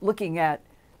looking at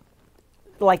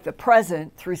like the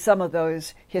present through some of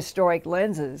those historic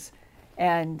lenses,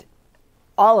 and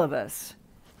all of us,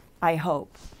 I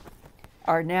hope,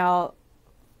 are now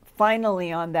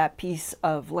finally on that piece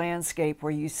of landscape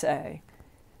where you say,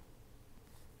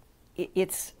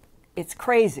 it's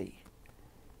crazy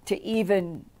to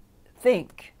even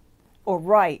think or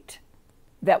write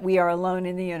that we are alone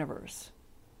in the universe.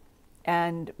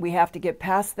 And we have to get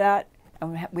past that,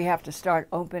 and we have to start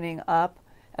opening up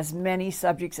as many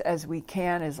subjects as we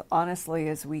can, as honestly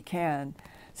as we can,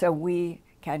 so we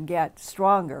can get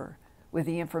stronger with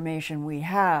the information we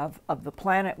have of the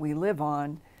planet we live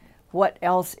on, what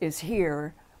else is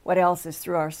here, what else is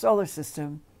through our solar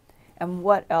system, and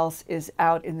what else is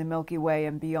out in the Milky Way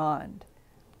and beyond.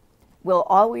 We'll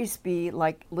always be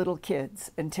like little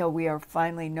kids until we are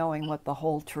finally knowing what the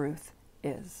whole truth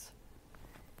is.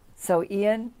 So,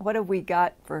 Ian, what have we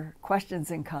got for questions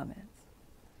and comments?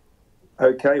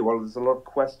 Okay, well, there's a lot of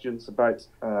questions about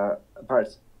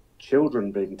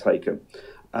children being taken.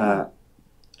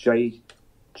 JG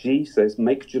says,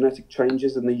 make genetic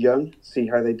changes in the young, see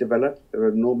how they develop. There are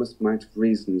an enormous amount of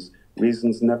reasons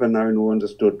never known or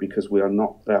understood because we are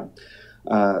not them.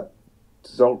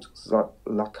 Zolt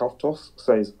Lakatos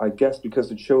says, I guess because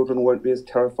the children won't be as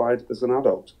terrified as an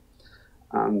adult.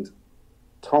 And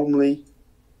Tomley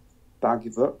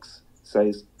Bagivux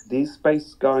says, these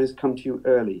space guys come to you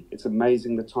early. It's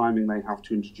amazing the timing they have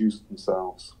to introduce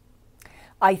themselves.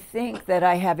 I think that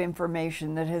I have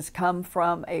information that has come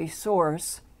from a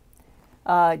source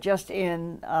just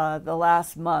in the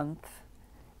last month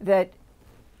that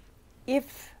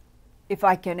if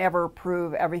I can ever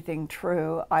prove everything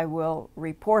true, I will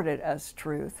report it as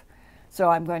truth. So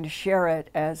I'm going to share it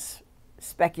as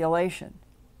speculation.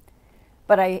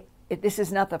 But this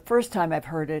is not the first time I've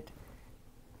heard it.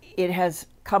 It has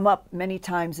come up many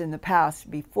times in the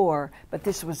past before, but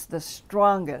this was the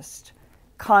strongest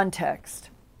context.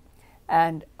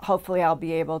 And hopefully I'll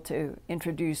be able to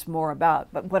introduce more about.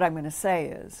 But what I'm going to say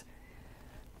is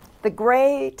the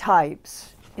gray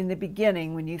types in the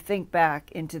beginning, when you think back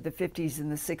into the 50s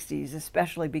and the 60s,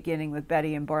 especially beginning with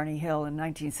Betty and Barney Hill in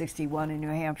 1961 in New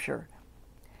Hampshire,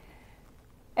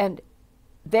 and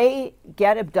they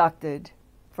get abducted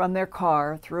from their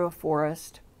car through a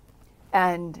forest,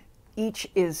 and each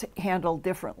is handled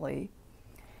differently.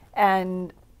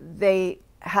 And they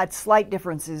had slight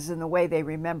differences in the way they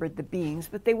remembered the beings,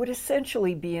 but they would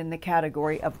essentially be in the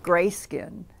category of gray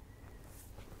skin,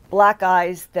 black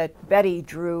eyes that Betty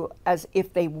drew as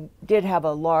if they did have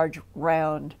a large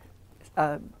round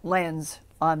lens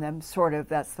on them, sort of.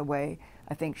 That's the way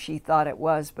I think she thought it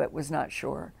was, but was not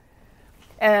sure.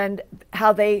 And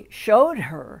how they showed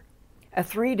her a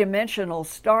three-dimensional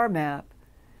star map,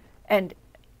 and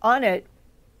on it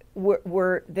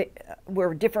were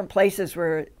different places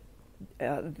where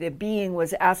the being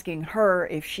was asking her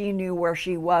if she knew where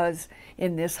she was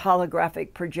in this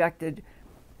holographic projected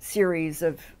series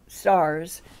of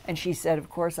stars. And she said, of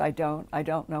course I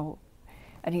don't know.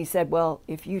 And he said, well,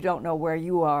 if you don't know where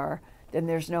you are, then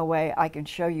there's no way I can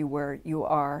show you where you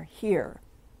are here.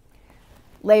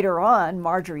 Later on,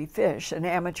 Marjorie Fish, an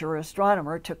amateur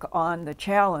astronomer, took on the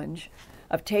challenge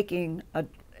of taking an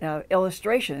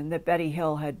illustration that Betty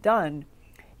Hill had done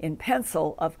in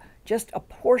pencil of just a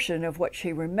portion of what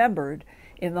she remembered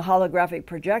in the holographic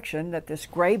projection, that this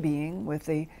gray being with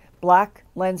the black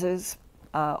lenses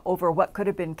over what could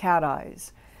have been cat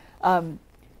eyes.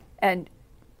 And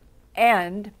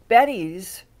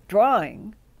Betty's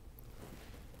drawing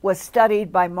was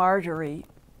studied by Marjorie,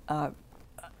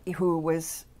 who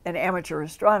was an amateur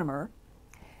astronomer,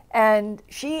 and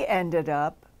she ended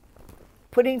up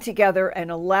putting together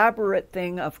an elaborate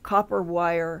thing of copper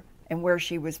wire and where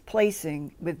she was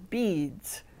placing with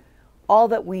beads all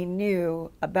that we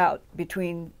knew about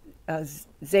between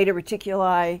Zeta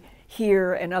Reticuli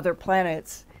here and other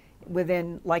planets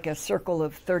within like a circle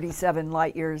of 37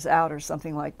 light years out or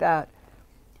something like that.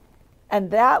 And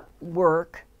that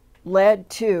work led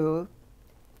to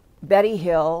Betty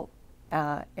Hill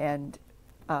and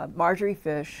Marjorie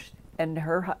Fish and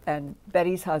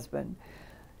Betty's husband,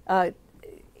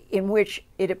 in which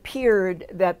it appeared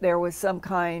that there was some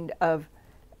kind of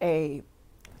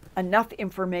enough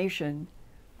information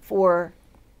for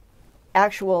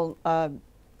actual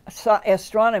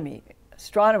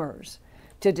astronomers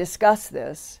to discuss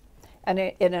this. And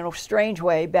in a strange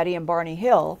way, Betty and Barney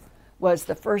Hill was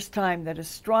the first time that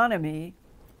astronomy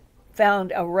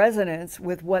found a resonance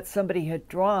with what somebody had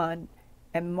drawn,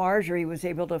 and Marjorie was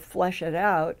able to flesh it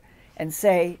out and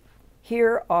say,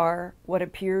 here are what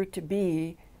appear to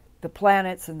be the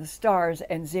planets and the stars,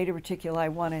 and Zeta Reticuli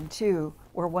 1 and 2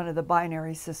 were one of the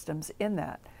binary systems in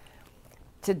that.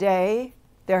 Today,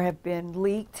 there have been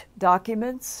leaked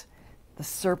documents, the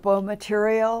Serpo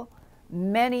material,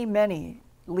 many, many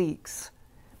leaks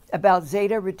about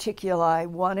Zeta Reticuli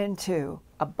 1 and 2,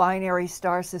 a binary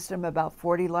star system about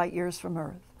 40 light years from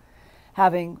Earth,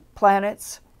 having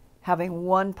planets, having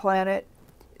one planet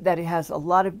that it has a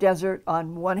lot of desert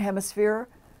on one hemisphere,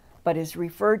 but is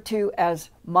referred to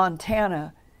as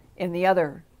Montana in the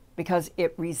other because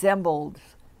it resembled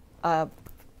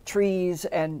trees,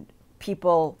 and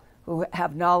people who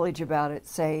have knowledge about it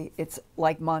say it's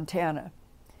like Montana.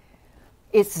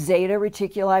 It's Zeta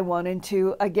Reticuli 1 and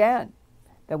 2 again.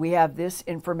 that we have this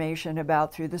information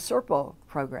about through the SERPO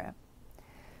program.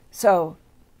 So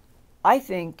I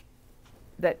think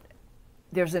that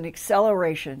there's an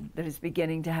acceleration that is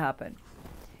beginning to happen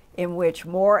in which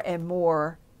more and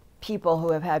more people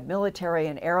who have had military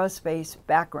and aerospace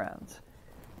backgrounds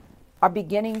are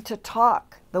beginning to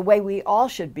talk the way we all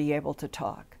should be able to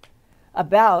talk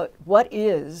about what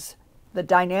is the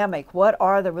dynamic, what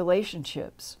are the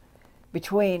relationships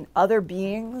between other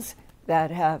beings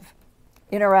that have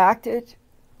interacted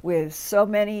with so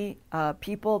many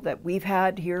people that we've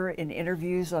had here in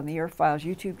interviews on the Earth Files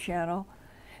YouTube channel,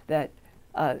 that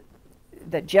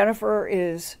Jennifer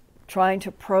is trying to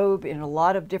probe in a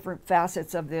lot of different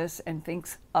facets of this and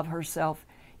thinks of herself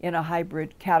in a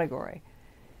hybrid category.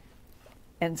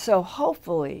 And so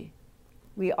hopefully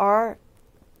we are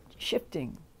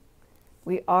shifting,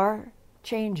 we are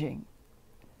changing.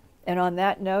 And on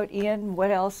that note, Ian,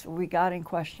 what else we got in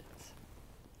questions?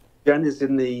 Jen is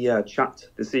in the chat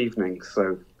this evening,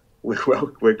 so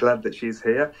we're glad that she's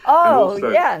here. Oh,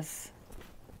 also, yes.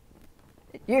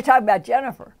 You're talking about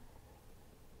Jennifer.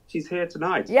 She's here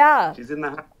tonight. Yeah. She's in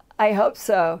the house. I hope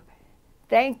so.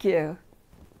 Thank you.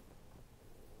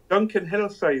 Duncan Hill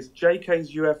says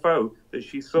JK's UFO that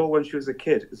she saw when she was a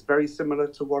kid is very similar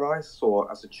to what I saw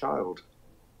as a child.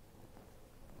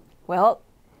 Well,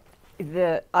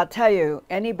 I'll tell you,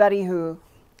 anybody who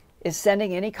is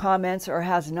sending any comments or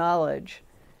has knowledge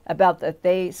about that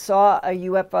they saw a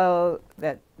UFO,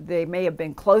 that they may have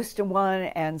been close to one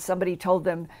and somebody told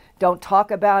them, don't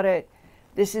talk about it,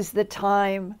 this is the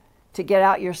time to get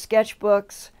out your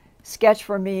sketchbooks, sketch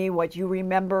for me what you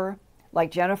remember, like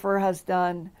Jennifer has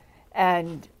done,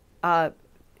 and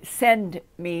send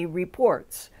me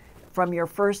reports from your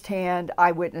firsthand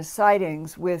eyewitness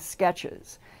sightings with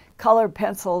sketches. Colored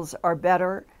pencils are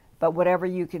better, but whatever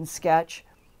you can sketch.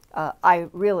 I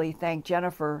really thank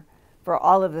Jennifer for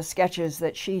all of the sketches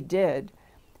that she did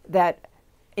that,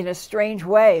 in a strange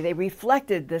way, they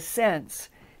reflected the sense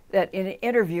that in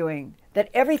interviewing, that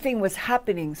everything was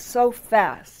happening so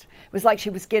fast. It was like she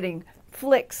was getting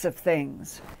flicks of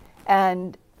things.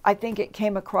 And I think it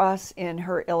came across in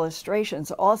her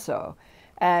illustrations also.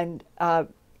 And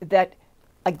that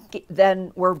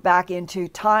then we're back into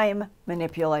time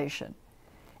manipulation.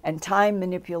 And time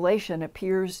manipulation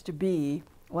appears to be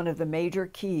one of the major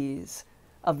keys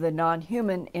of the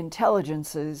non-human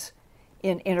intelligences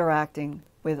in interacting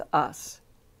with us.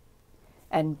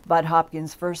 And Bud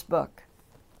Hopkins' first book,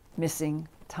 Missing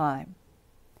Time.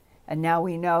 And now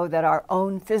we know that our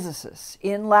own physicists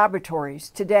in laboratories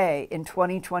today in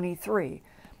 2023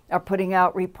 are putting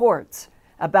out reports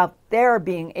about their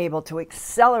being able to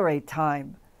accelerate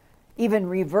time, even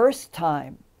reverse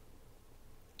time.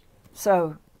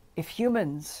 So if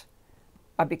humans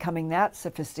are becoming that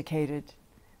sophisticated,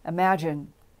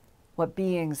 imagine what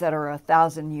beings that are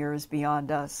 1,000 years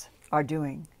beyond us are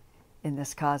doing in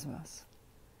this cosmos.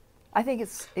 I think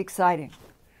it's exciting.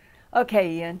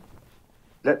 Okay, Ian.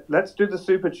 Let's do the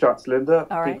super chats, Linda.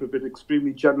 All right. People have been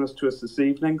extremely generous to us this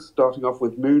evening, starting off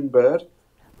with Moonbird.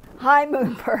 Hi,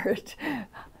 Moonbird.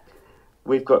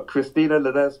 We've got Christina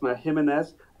Ledesma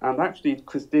Jimenez, and actually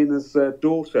Christina's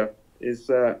daughter is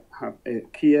Kira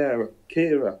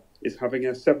is having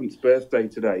her 7th birthday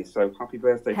today. So happy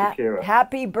birthday to Kira.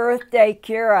 Happy birthday,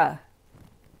 Kira.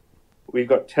 We've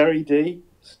got Terry D,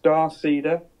 Star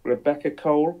Cedar, Rebecca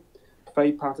Cole,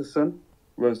 Faye Patterson,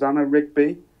 Rosanna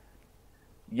Rigby,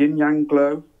 Yin Yang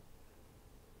Glow,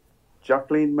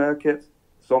 Jacqueline Merkitt,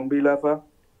 Zombie Lover,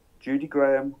 Judy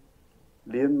Graham,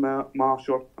 Liam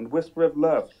Marshall, and Whisper of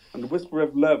Love. And Whisper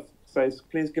of Love says,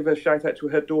 please give a shout out to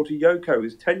her daughter Yoko,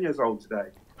 who's 10 years old today.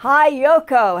 Hi,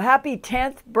 Yoko. Happy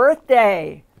 10th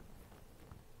birthday.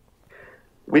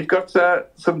 We've got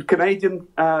some Canadian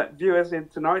viewers in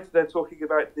tonight. They're talking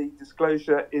about the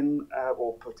disclosure in,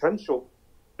 or potential,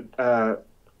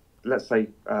 let's say,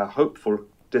 hopeful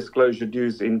disclosure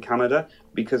news in Canada,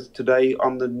 because today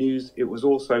on the news it was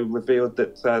also revealed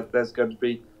that there's going to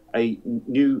be a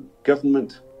new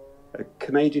government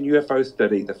Canadian UFO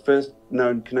study. The first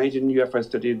known Canadian UFO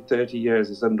study in 30 years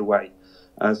is underway.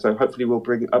 So hopefully we'll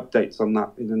bring updates on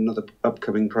that in another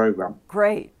upcoming program.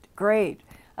 Great, great.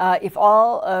 If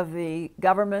all of the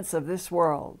governments of this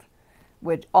world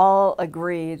would all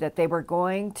agree that they were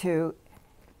going to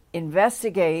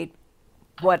investigate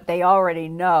what they already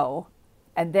know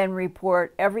and then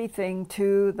report everything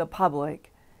to the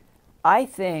public, I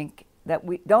think that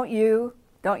don't you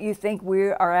think we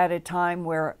are at a time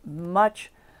where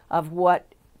much of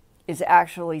what is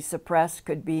actually suppressed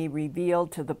could be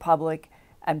revealed to the public,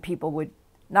 and people would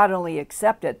not only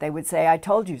accept it, they would say, I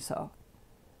told you so.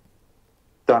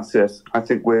 That's it. I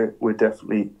think we're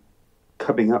definitely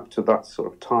coming up to that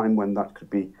sort of time when that could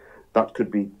be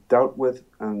dealt with,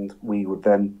 and we would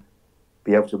then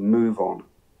be able to move on.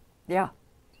 Yeah.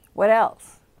 What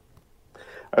else?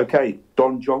 Okay,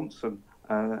 Don Johnson,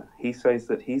 he says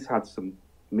that he's had some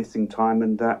missing time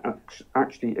and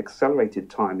actually accelerated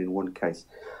time in one case.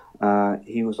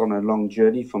 He was on a long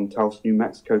journey from Taos, New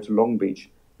Mexico to Long Beach.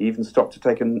 He even stopped to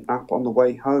take a nap on the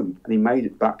way home, and he made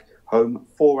it back home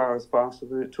 4 hours faster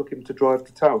than it took him to drive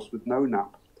to Taos with no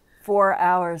nap. 4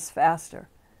 hours faster.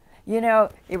 You know,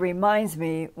 it reminds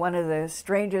me, one of the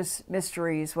strangest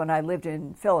mysteries when I lived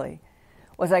in Philly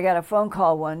was I got a phone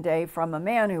call one day from a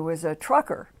man who was a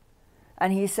trucker.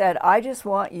 And he said, I just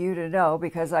want you to know,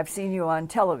 because I've seen you on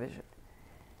television.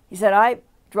 He said, I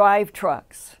drive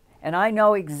trucks, and I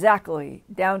know exactly,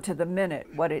 down to the minute,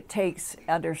 what it takes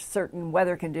under certain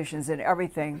weather conditions and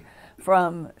everything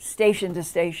from station to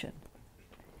station.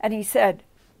 And he said,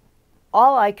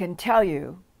 all I can tell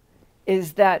you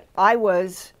is that I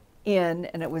was in,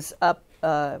 and it was up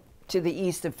to the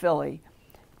east of Philly,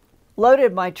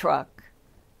 loaded my truck,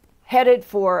 headed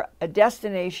for a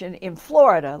destination in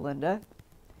Florida, Linda.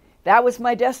 That was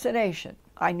my destination.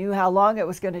 I knew how long it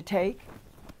was going to take.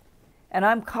 And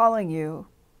I'm calling you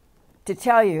to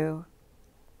tell you,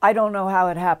 I don't know how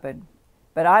it happened,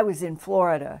 but I was in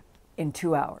Florida in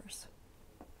 2 hours.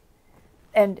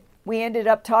 And we ended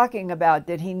up talking about,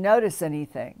 did he notice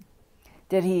anything?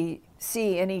 Did he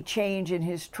see any change in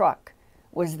his truck?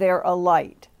 Was there a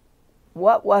light?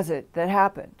 What was it that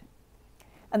happened?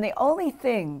 And the only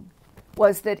thing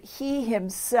was that he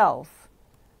himself,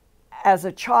 as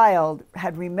a child,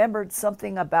 had remembered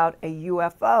something about a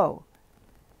UFO.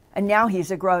 And now he's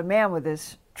a grown man with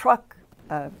his truck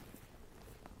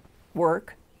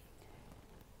work.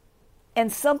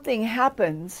 And something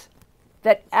happens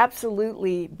that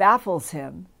absolutely baffles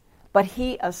him, but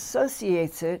he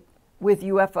associates it with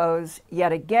UFOs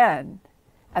yet again,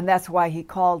 and that's why he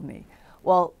called me.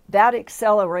 Well, that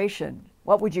acceleration,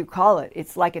 what would you call it?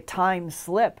 It's like a time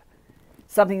slip.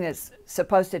 Something that's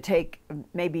supposed to take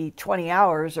maybe 20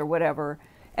 hours or whatever,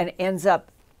 and ends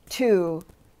up 2,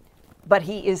 but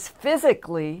he is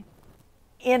physically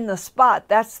in the spot.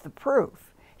 That's the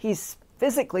proof. He's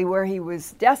physically where he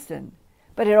was destined,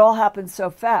 but it all happened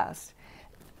so fast.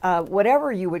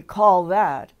 Whatever you would call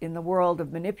that in the world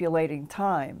of manipulating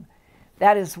time,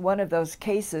 that is one of those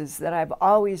cases that I've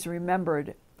always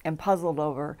remembered and puzzled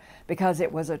over, because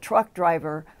it was a truck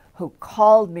driver who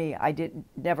called me. I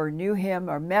never knew him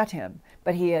or met him,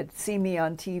 but he had seen me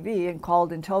on TV and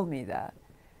called and told me that.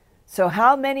 So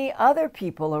how many other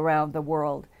people around the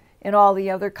world in all the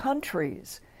other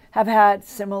countries have had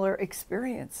similar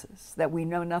experiences that we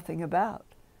know nothing about?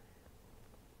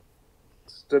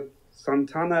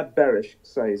 Santana Berish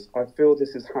says, I feel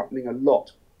this is happening a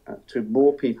lot to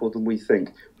more people than we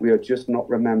think. We are just not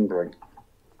remembering.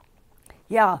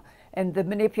 Yeah, and the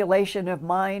manipulation of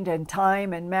mind and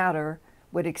time and matter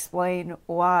would explain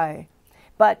why.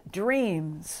 But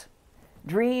dreams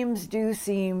do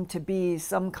seem to be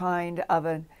some kind of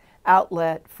an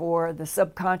outlet for the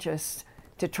subconscious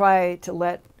to try to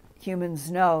let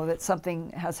humans know that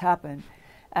something has happened.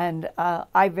 And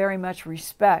I very much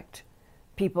respect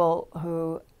people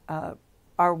who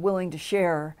are willing to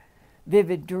share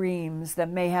vivid dreams that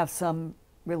may have some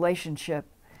relationship.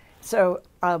 So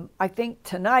I think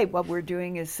tonight what we're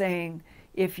doing is saying,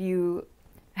 if you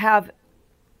have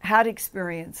had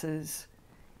experiences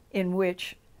in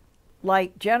which,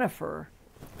 like Jennifer,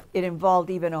 it involved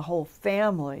even a whole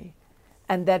family,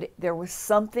 and that there was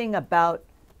something about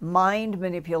mind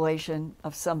manipulation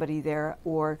of somebody there,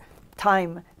 or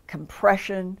time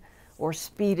compression, or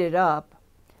speed it up,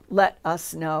 let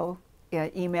us know.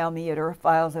 Email me at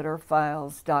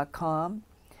earthfiles@earthfiles.com.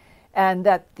 And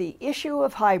that the issue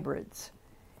of hybrids,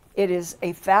 it is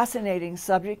a fascinating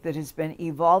subject that has been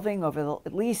evolving over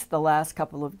at least the last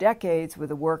couple of decades with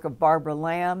the work of Barbara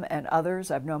Lamb and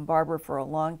others. I've known Barbara for a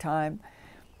long time.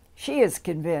 She is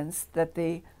convinced that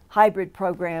the hybrid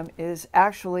program is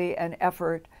actually an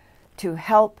effort to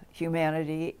help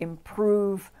humanity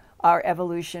improve our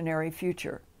evolutionary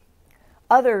future.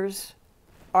 Others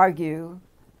argue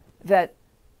that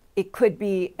it could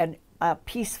be a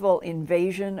peaceful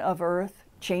invasion of Earth,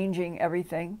 changing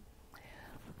everything.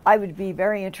 I would be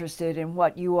very interested in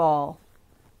what you all,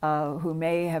 who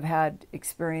may have had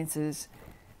experiences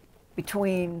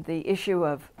between the issue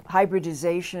of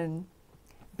hybridization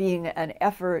being an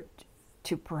effort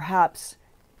to perhaps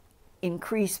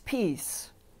increase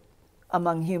peace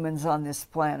among humans on this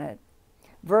planet,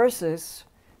 versus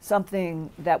something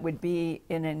that would be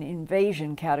in an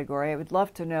invasion category. I would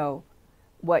love to know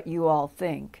what you all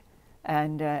think.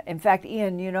 And in fact,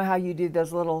 Ian, you know how you do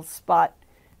those little spot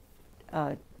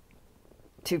to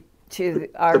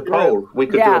our the poll. group? We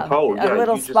could do a poll. A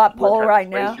little spot poll right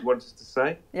now. You wanted to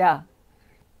say? Yeah.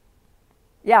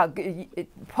 Yeah.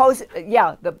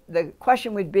 The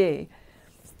question would be,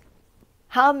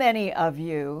 how many of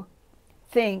you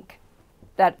think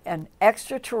that an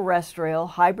extraterrestrial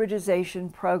hybridization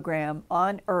program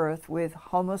on Earth with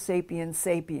Homo sapiens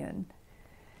sapien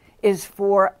is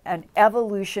for an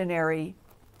evolutionary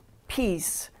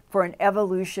peace, for an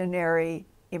evolutionary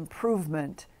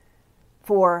improvement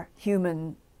for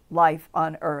human life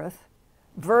on Earth,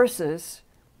 versus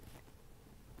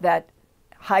that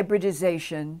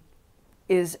hybridization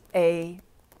is a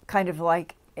kind of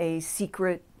like a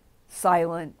secret,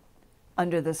 silent,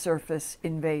 under the surface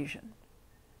invasion?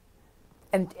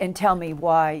 And tell me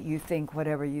why you think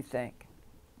whatever you think.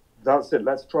 That's it.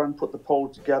 Let's try and put the poll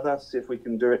together, see if we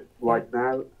can do it right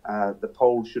now. The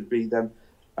poll should be then,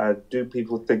 do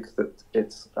people think that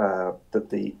it's that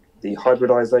the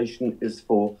hybridization is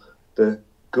for the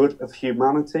good of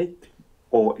humanity,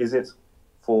 or is it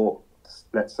for,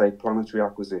 let's say, planetary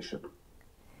acquisition?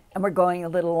 And we're going a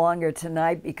little longer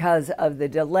tonight because of the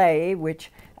delay, which,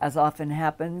 as often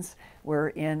happens, we're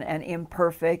in an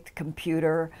imperfect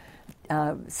computer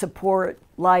support,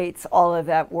 lights, all of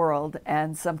that world,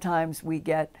 and sometimes we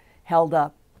get held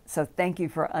up. So thank you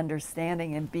for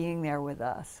understanding and being there with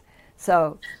us.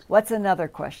 So what's another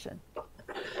question?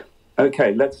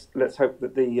 Okay, let's hope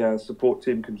that the support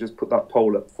team can just put that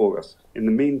poll up for us. In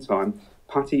the meantime,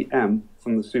 Patty M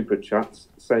from the Super Chats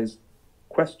says,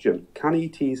 question, can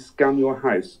ETs scan your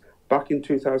house? Back in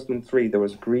 2003, there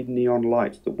was a green neon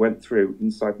light that went through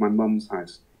inside my mum's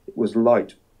house. It was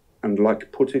light and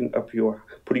like putting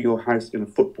your house in a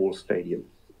football stadium.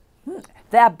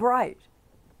 That bright.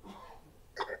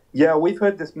 Yeah, we've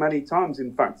heard this many times.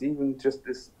 In fact, even just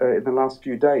this in the last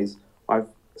few days, I've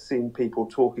seen people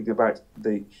talking about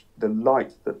the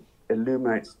light that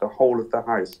illuminates the whole of the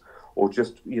house, or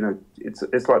just, you know, it's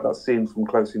like that scene from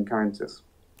Close Encounters.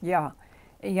 Yeah,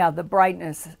 the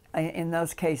brightness in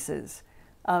those cases.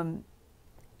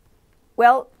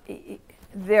 Well,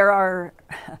 there are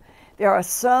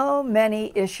so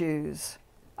many issues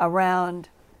around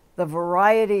the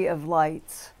variety of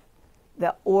lights,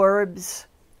 the orbs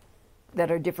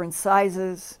that are different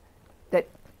sizes, that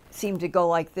seem to go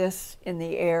like this in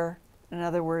the air. In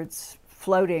other words,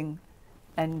 floating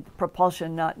and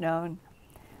propulsion not known,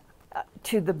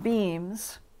 to the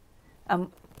beams.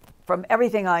 From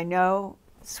everything I know,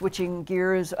 switching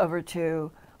gears over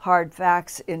to hard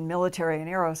facts in military and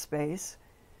aerospace,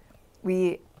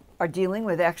 we are dealing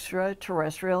with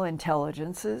extraterrestrial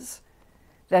intelligences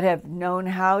that have known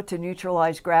how to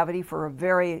neutralize gravity for a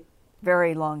very,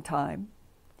 very long time,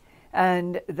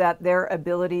 and that their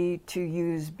ability to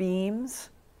use beams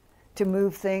to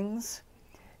move things,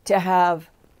 to have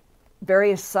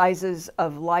various sizes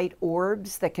of light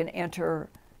orbs that can enter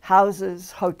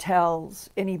houses, hotels,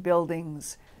 any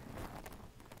buildings,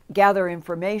 gather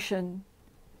information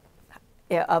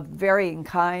of varying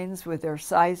kinds with their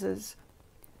sizes.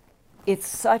 It's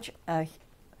such a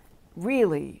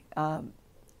really,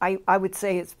 I would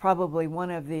say it's probably one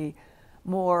of the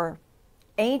more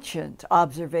ancient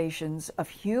observations of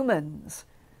humans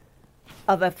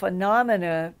of a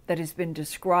phenomena that has been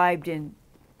described in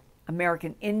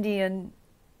American Indian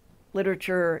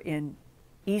literature, in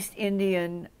East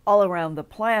Indian, all around the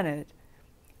planet,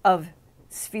 of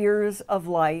spheres of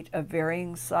light of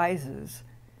varying sizes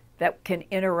that can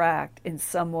interact in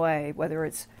some way, whether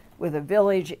it's with a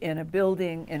village, in a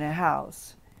building, in a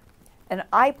house. And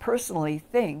I personally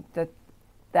think that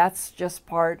that's just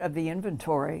part of the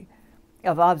inventory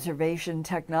of observation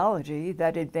technology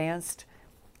that advanced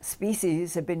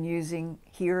species have been using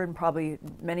here and probably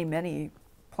many, many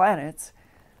planets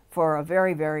for a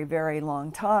very, very, very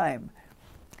long time.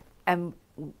 And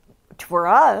for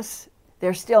us,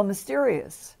 they're still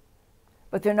mysterious,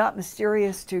 but they're not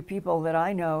mysterious to people that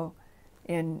I know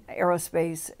in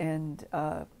aerospace and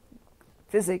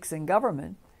physics and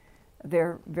government.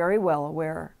 They're very well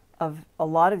aware of a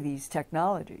lot of these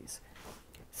technologies.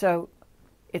 So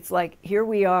it's like, here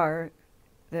we are,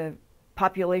 the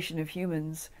population of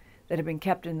humans that have been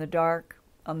kept in the dark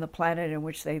on the planet in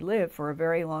which they live for a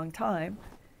very long time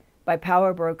by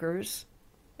power brokers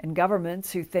and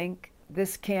governments who think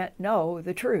this can't know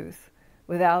the truth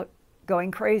without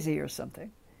going crazy or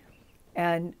something.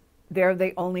 And they're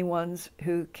the only ones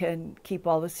who can keep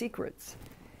all the secrets.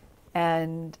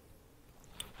 And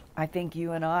I think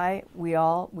you and I, we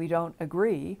don't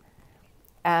agree.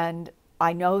 And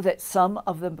I know that some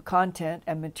of the content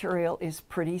and material is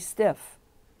pretty stiff.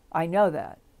 I know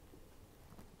that.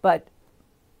 But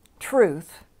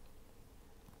truth,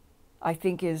 I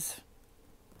think, is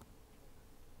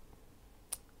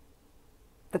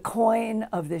the coin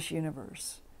of this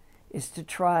universe, is to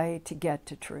try to get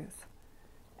to truth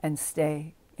and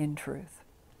stay in truth.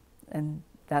 And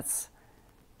that's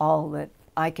all that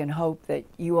I can hope that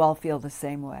you all feel the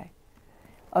same way.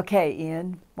 Okay,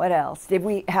 Ian, what else?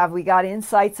 Have we got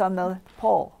insights on the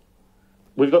poll?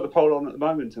 We've got the poll on at the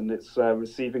moment, and it's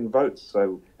receiving votes.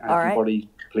 So everybody,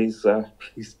 please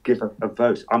give a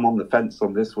vote. I'm on the fence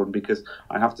on this one because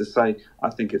I have to say I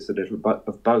think it's a little bit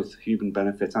of both human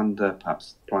benefit and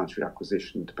perhaps planetary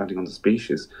acquisition, depending on the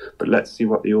species. But let's see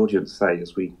what the audience say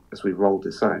as we roll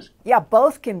this out. Yeah,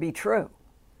 both can be true.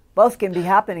 Both can be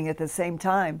happening at the same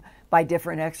time by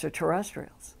different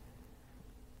extraterrestrials.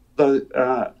 So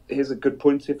here's a good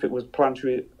point. If it was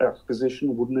planetary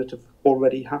acquisition, wouldn't it have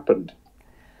already happened?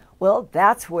 Well,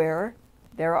 that's where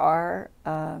there are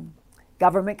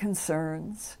government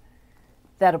concerns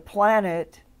that a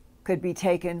planet could be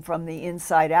taken from the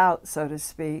inside out, so to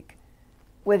speak,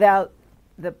 without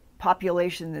the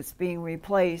population that's being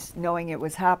replaced knowing it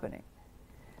was happening.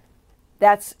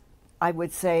 That's, I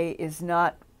would say, is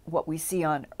not what we see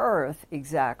on Earth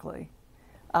exactly.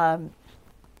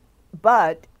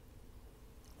 But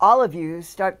all of you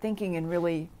start thinking in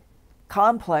really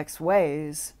complex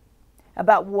ways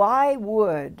about why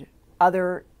would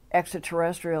other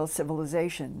extraterrestrial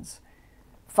civilizations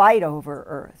fight over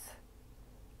Earth?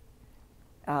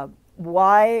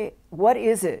 What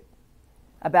is it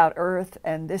about Earth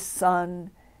and this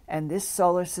sun and this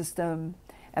solar system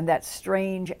and that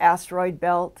strange asteroid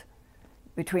belt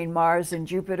between Mars and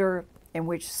Jupiter, in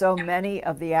which so many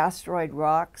of the asteroid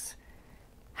rocks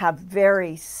have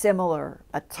very similar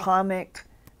atomic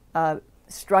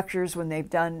structures when they've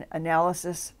done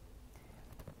analysis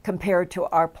compared to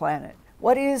our planet?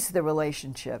 What is the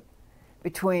relationship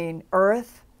between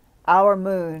Earth, our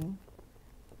moon,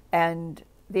 and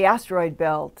the asteroid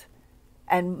belt,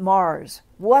 and Mars?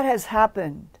 What has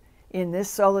happened in this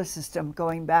solar system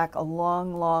going back a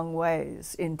long, long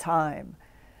ways in time,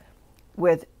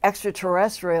 with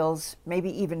extraterrestrials maybe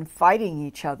even fighting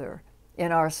each other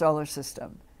in our solar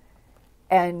system?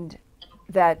 And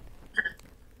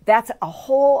that's a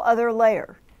whole other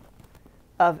layer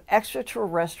of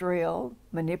extraterrestrial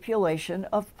manipulation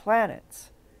of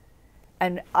planets.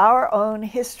 And our own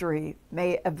history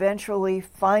may eventually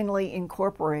finally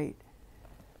incorporate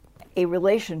a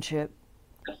relationship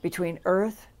between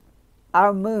Earth,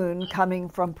 our moon coming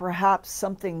from perhaps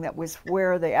something that was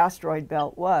where the asteroid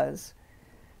belt was,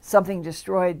 something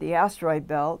destroyed the asteroid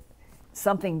belt,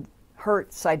 something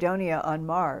hurt Cydonia on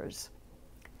Mars.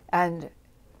 And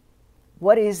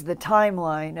what is the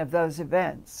timeline of those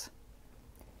events?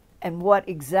 And what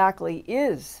exactly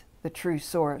is the true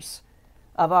source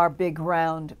of our big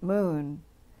round moon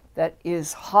that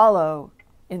is hollow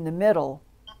in the middle,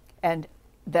 and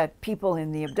that people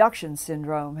in the abduction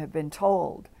syndrome have been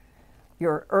told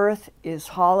your Earth is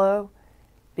hollow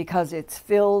because it's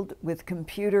filled with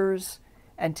computers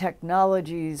and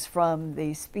technologies from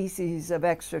the species of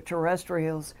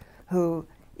extraterrestrials who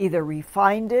either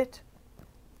refined it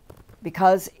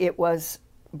because it was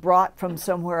brought from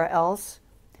somewhere else.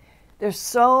 There's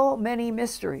so many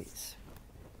mysteries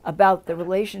about the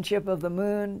relationship of the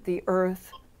moon, the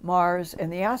Earth, Mars,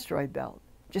 and the asteroid belt,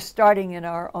 just starting in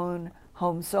our own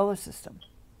home solar system.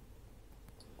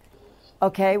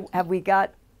 Okay, have we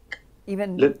got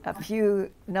even a few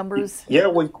numbers? Yeah,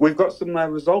 we've got some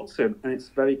results in, and it's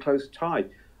a very close tie.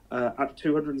 At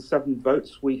 207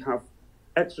 votes, we have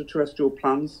extraterrestrial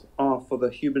plans are for the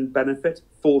human benefit,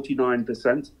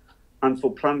 49%, and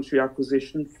for planetary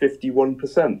acquisition,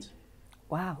 51%.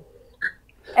 Wow.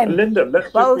 And Linda,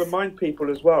 let's just remind people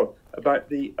as well about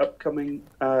the upcoming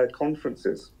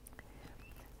conferences.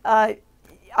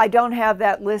 I don't have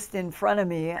that list in front of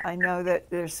me. I know that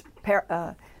there's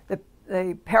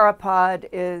the Parapod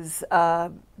is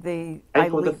the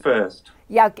April the 1st.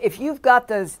 Yeah, if you've got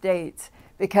those dates,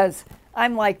 because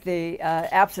I'm like the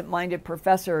absent-minded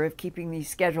professor of keeping these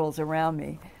schedules around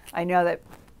me. I know that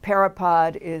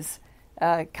Parapod is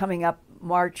coming up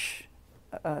March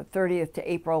 30th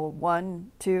to April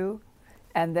 1, 2,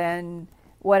 and then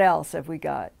what else have we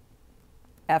got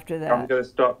after that? I'm going to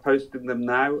start posting them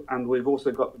now, and we've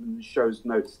also got them in the show's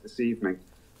notes this evening.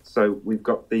 So we've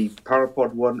got the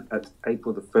Parapod one at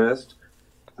April the 1st.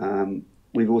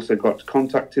 We've also got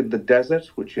Contact in the Desert,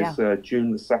 which is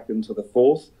June the 2nd to the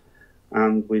 4th.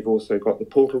 And we've also got the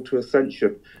Portal to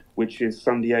Ascension, which is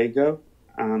San Diego,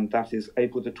 and that is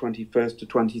April the 21st to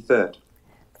 23rd.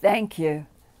 Thank you.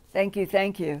 Thank you,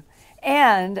 thank you.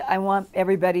 And I want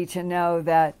everybody to know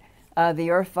that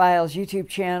The Earth Files YouTube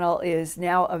channel is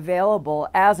now available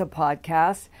as a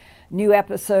podcast. New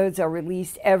episodes are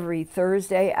released every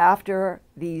Thursday after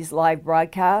these live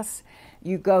broadcasts.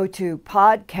 You go to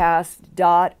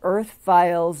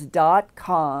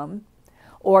podcast.earthfiles.com,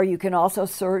 or you can also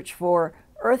search for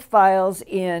Earth Files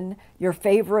in your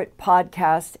favorite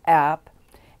podcast app,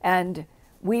 and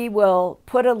we will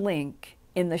put a link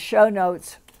in the show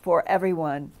notes for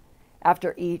everyone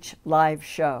after each live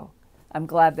show. I'm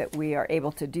glad that we are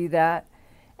able to do that.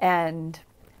 And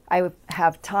I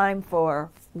have time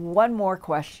for one more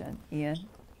question, Ian.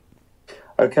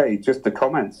 Okay, just the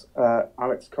comments.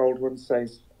 Alex Coldwell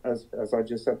says, as I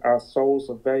just said, our souls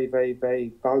are very, very,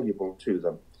 very valuable to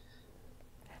them.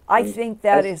 I think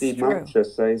that is true. Mantra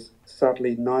says,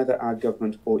 sadly, neither our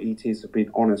government or ETs have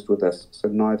been honest with us, so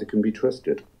neither can be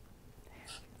trusted.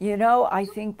 You know, I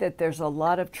think that there's a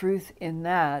lot of truth in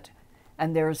that,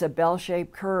 and there's a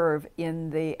bell-shaped curve in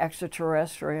the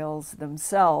extraterrestrials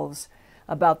themselves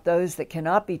about those that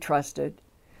cannot be trusted,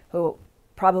 who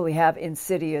probably have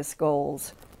insidious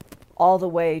goals, all the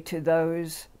way to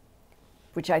those,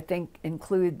 which I think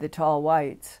include the tall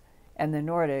whites and the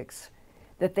Nordics,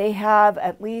 that they have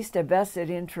at least a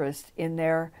vested interest in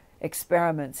their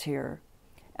experiments here,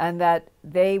 and that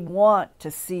they want to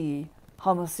see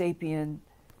Homo sapien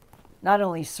not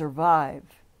only survive,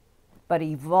 but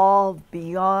evolve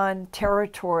beyond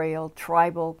territorial,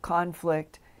 tribal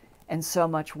conflict and so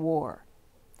much war.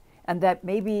 And that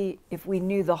maybe if we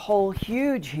knew the whole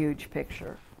huge, huge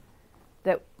picture,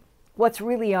 that what's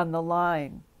really on the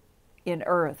line in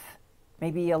Earth,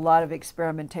 maybe a lot of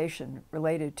experimentation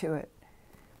related to it,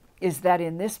 is that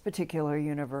in this particular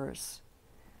universe,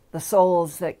 the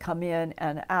souls that come in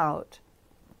and out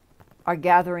are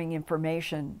gathering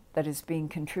information that is being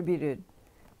contributed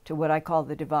to what I call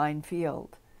the divine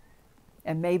field.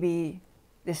 And maybe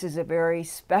this is a very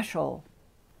special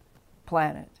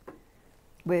planet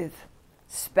with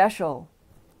special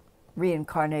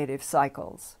reincarnative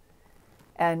cycles,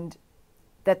 and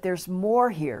that there's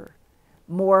more here,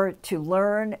 more to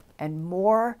learn and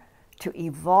more to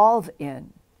evolve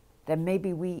in than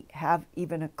maybe we have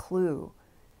even a clue.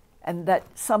 And that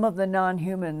some of the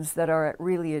non-humans that are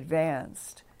really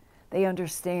advanced, they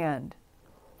understand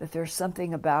that there's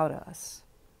something about us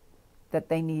that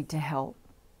they need to help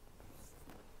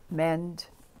mend,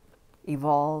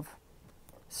 evolve,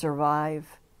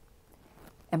 survive,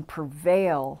 and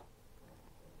prevail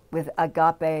with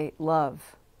agape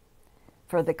love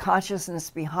for the consciousness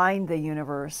behind the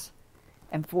universe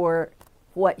and for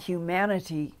what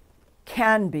humanity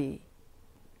can be,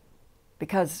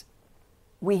 because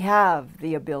we have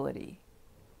the ability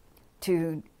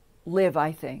to live,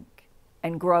 I think,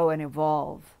 and grow and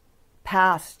evolve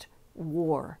past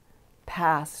war.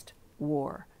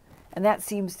 And that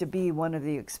seems to be one of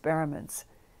the experiments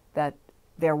that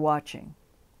they're watching.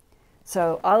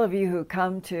 So all of you who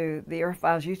come to the Earth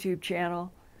Files YouTube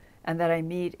channel and that I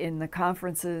meet in the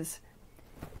conferences,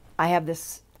 I have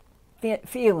this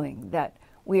feeling that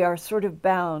we are sort of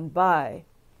bound by,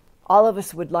 all of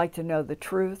us would like to know the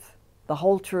truth, the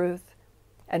whole truth,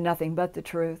 and nothing but the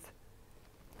truth.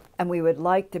 And we would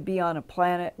like to be on a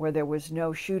planet where there was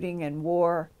no shooting and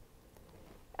war.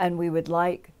 And we would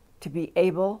like to be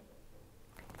able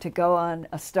to go on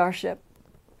a starship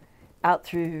out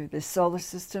through the solar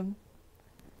system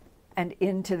and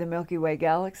into the Milky Way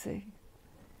galaxy,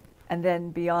 and then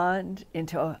beyond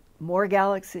into more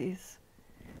galaxies,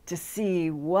 to see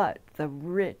what the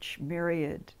rich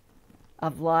myriad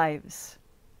of lives,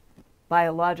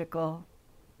 biological,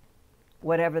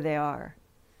 whatever they are,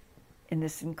 in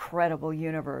this incredible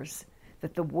universe,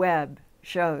 that the web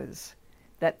shows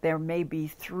that there may be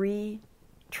 3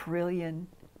 trillion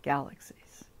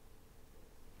galaxies.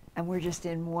 And we're just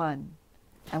in one.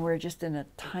 And we're just in a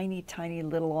tiny, tiny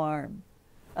little arm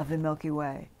of the Milky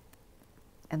Way.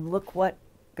 And look what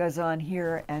goes on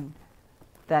here, and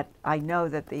that I know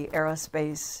that the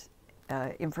aerospace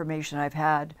information I've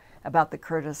had about the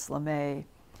Curtis LeMay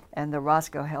and the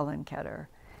Roscoe Hellenketter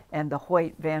and the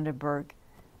Hoyt Vandenberg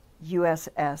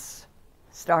USS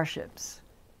starships.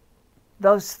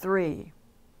 Those 3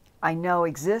 I know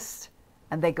exist,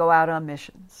 and they go out on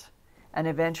missions. And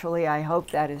eventually I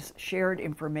hope that is shared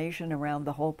information around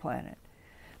the whole planet.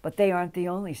 But they aren't the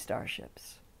only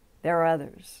starships. There are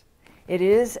others. It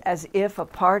is as if a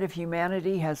part of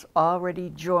humanity has already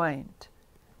joined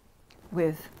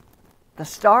with the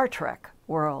Star Trek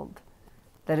world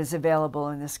that is available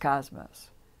in this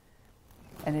cosmos.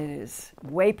 And it is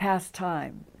way past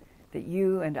time that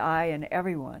you and I and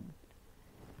everyone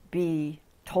be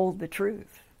told the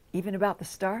truth, even about the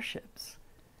starships.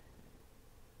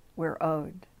 We're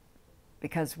owed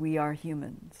because we are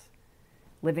humans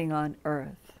living on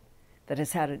Earth that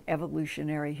has had an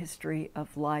evolutionary history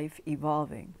of life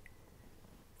evolving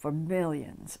for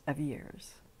millions of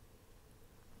years.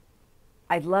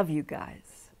 I love you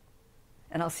guys,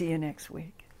 and I'll see you next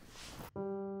week.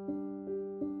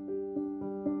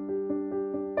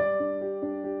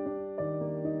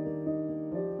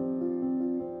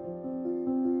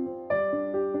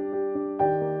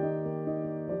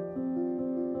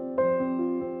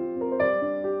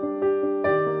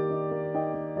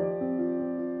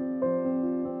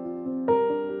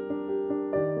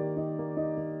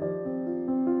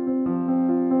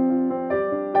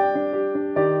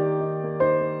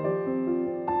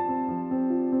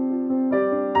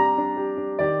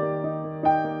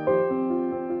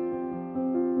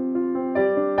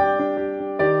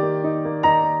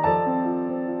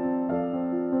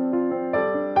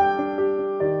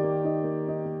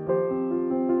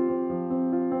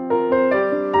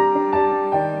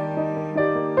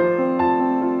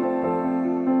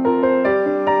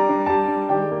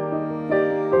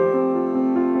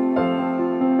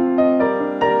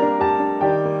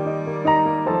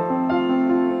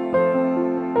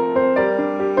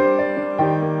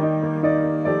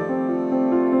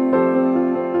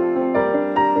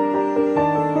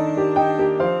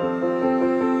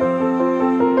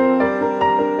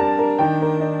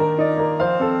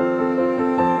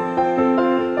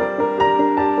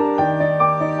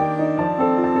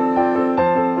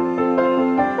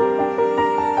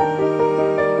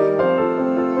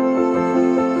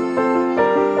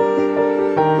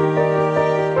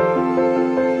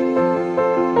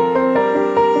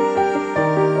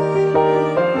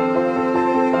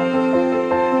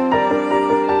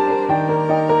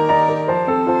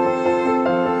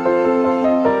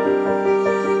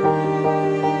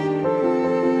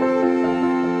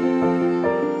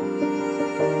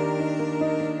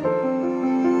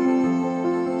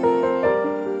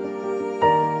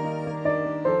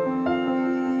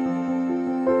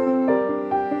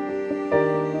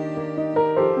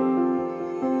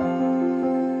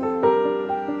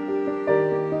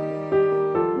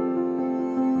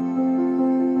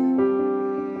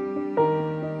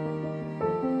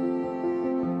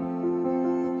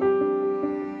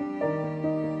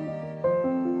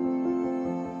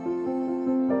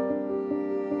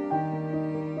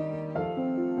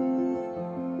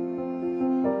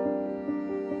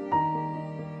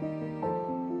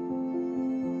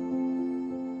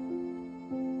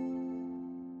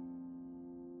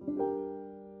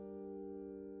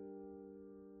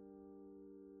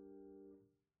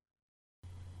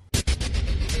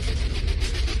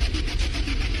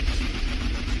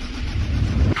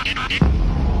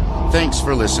 Thanks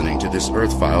for listening to this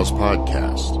Earth Files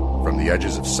podcast from the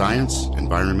edges of science,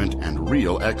 environment, and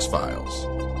real X-Files.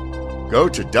 Go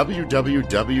to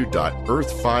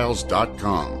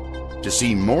www.earthfiles.com to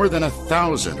see more than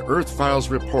 1,000 Earth Files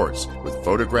reports with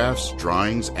photographs,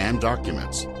 drawings, and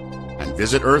documents. And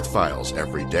visit Earth Files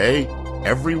every day,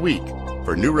 every week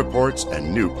for new reports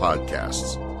and new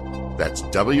podcasts. That's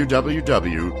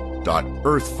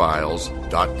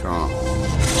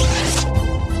www.earthfiles.com.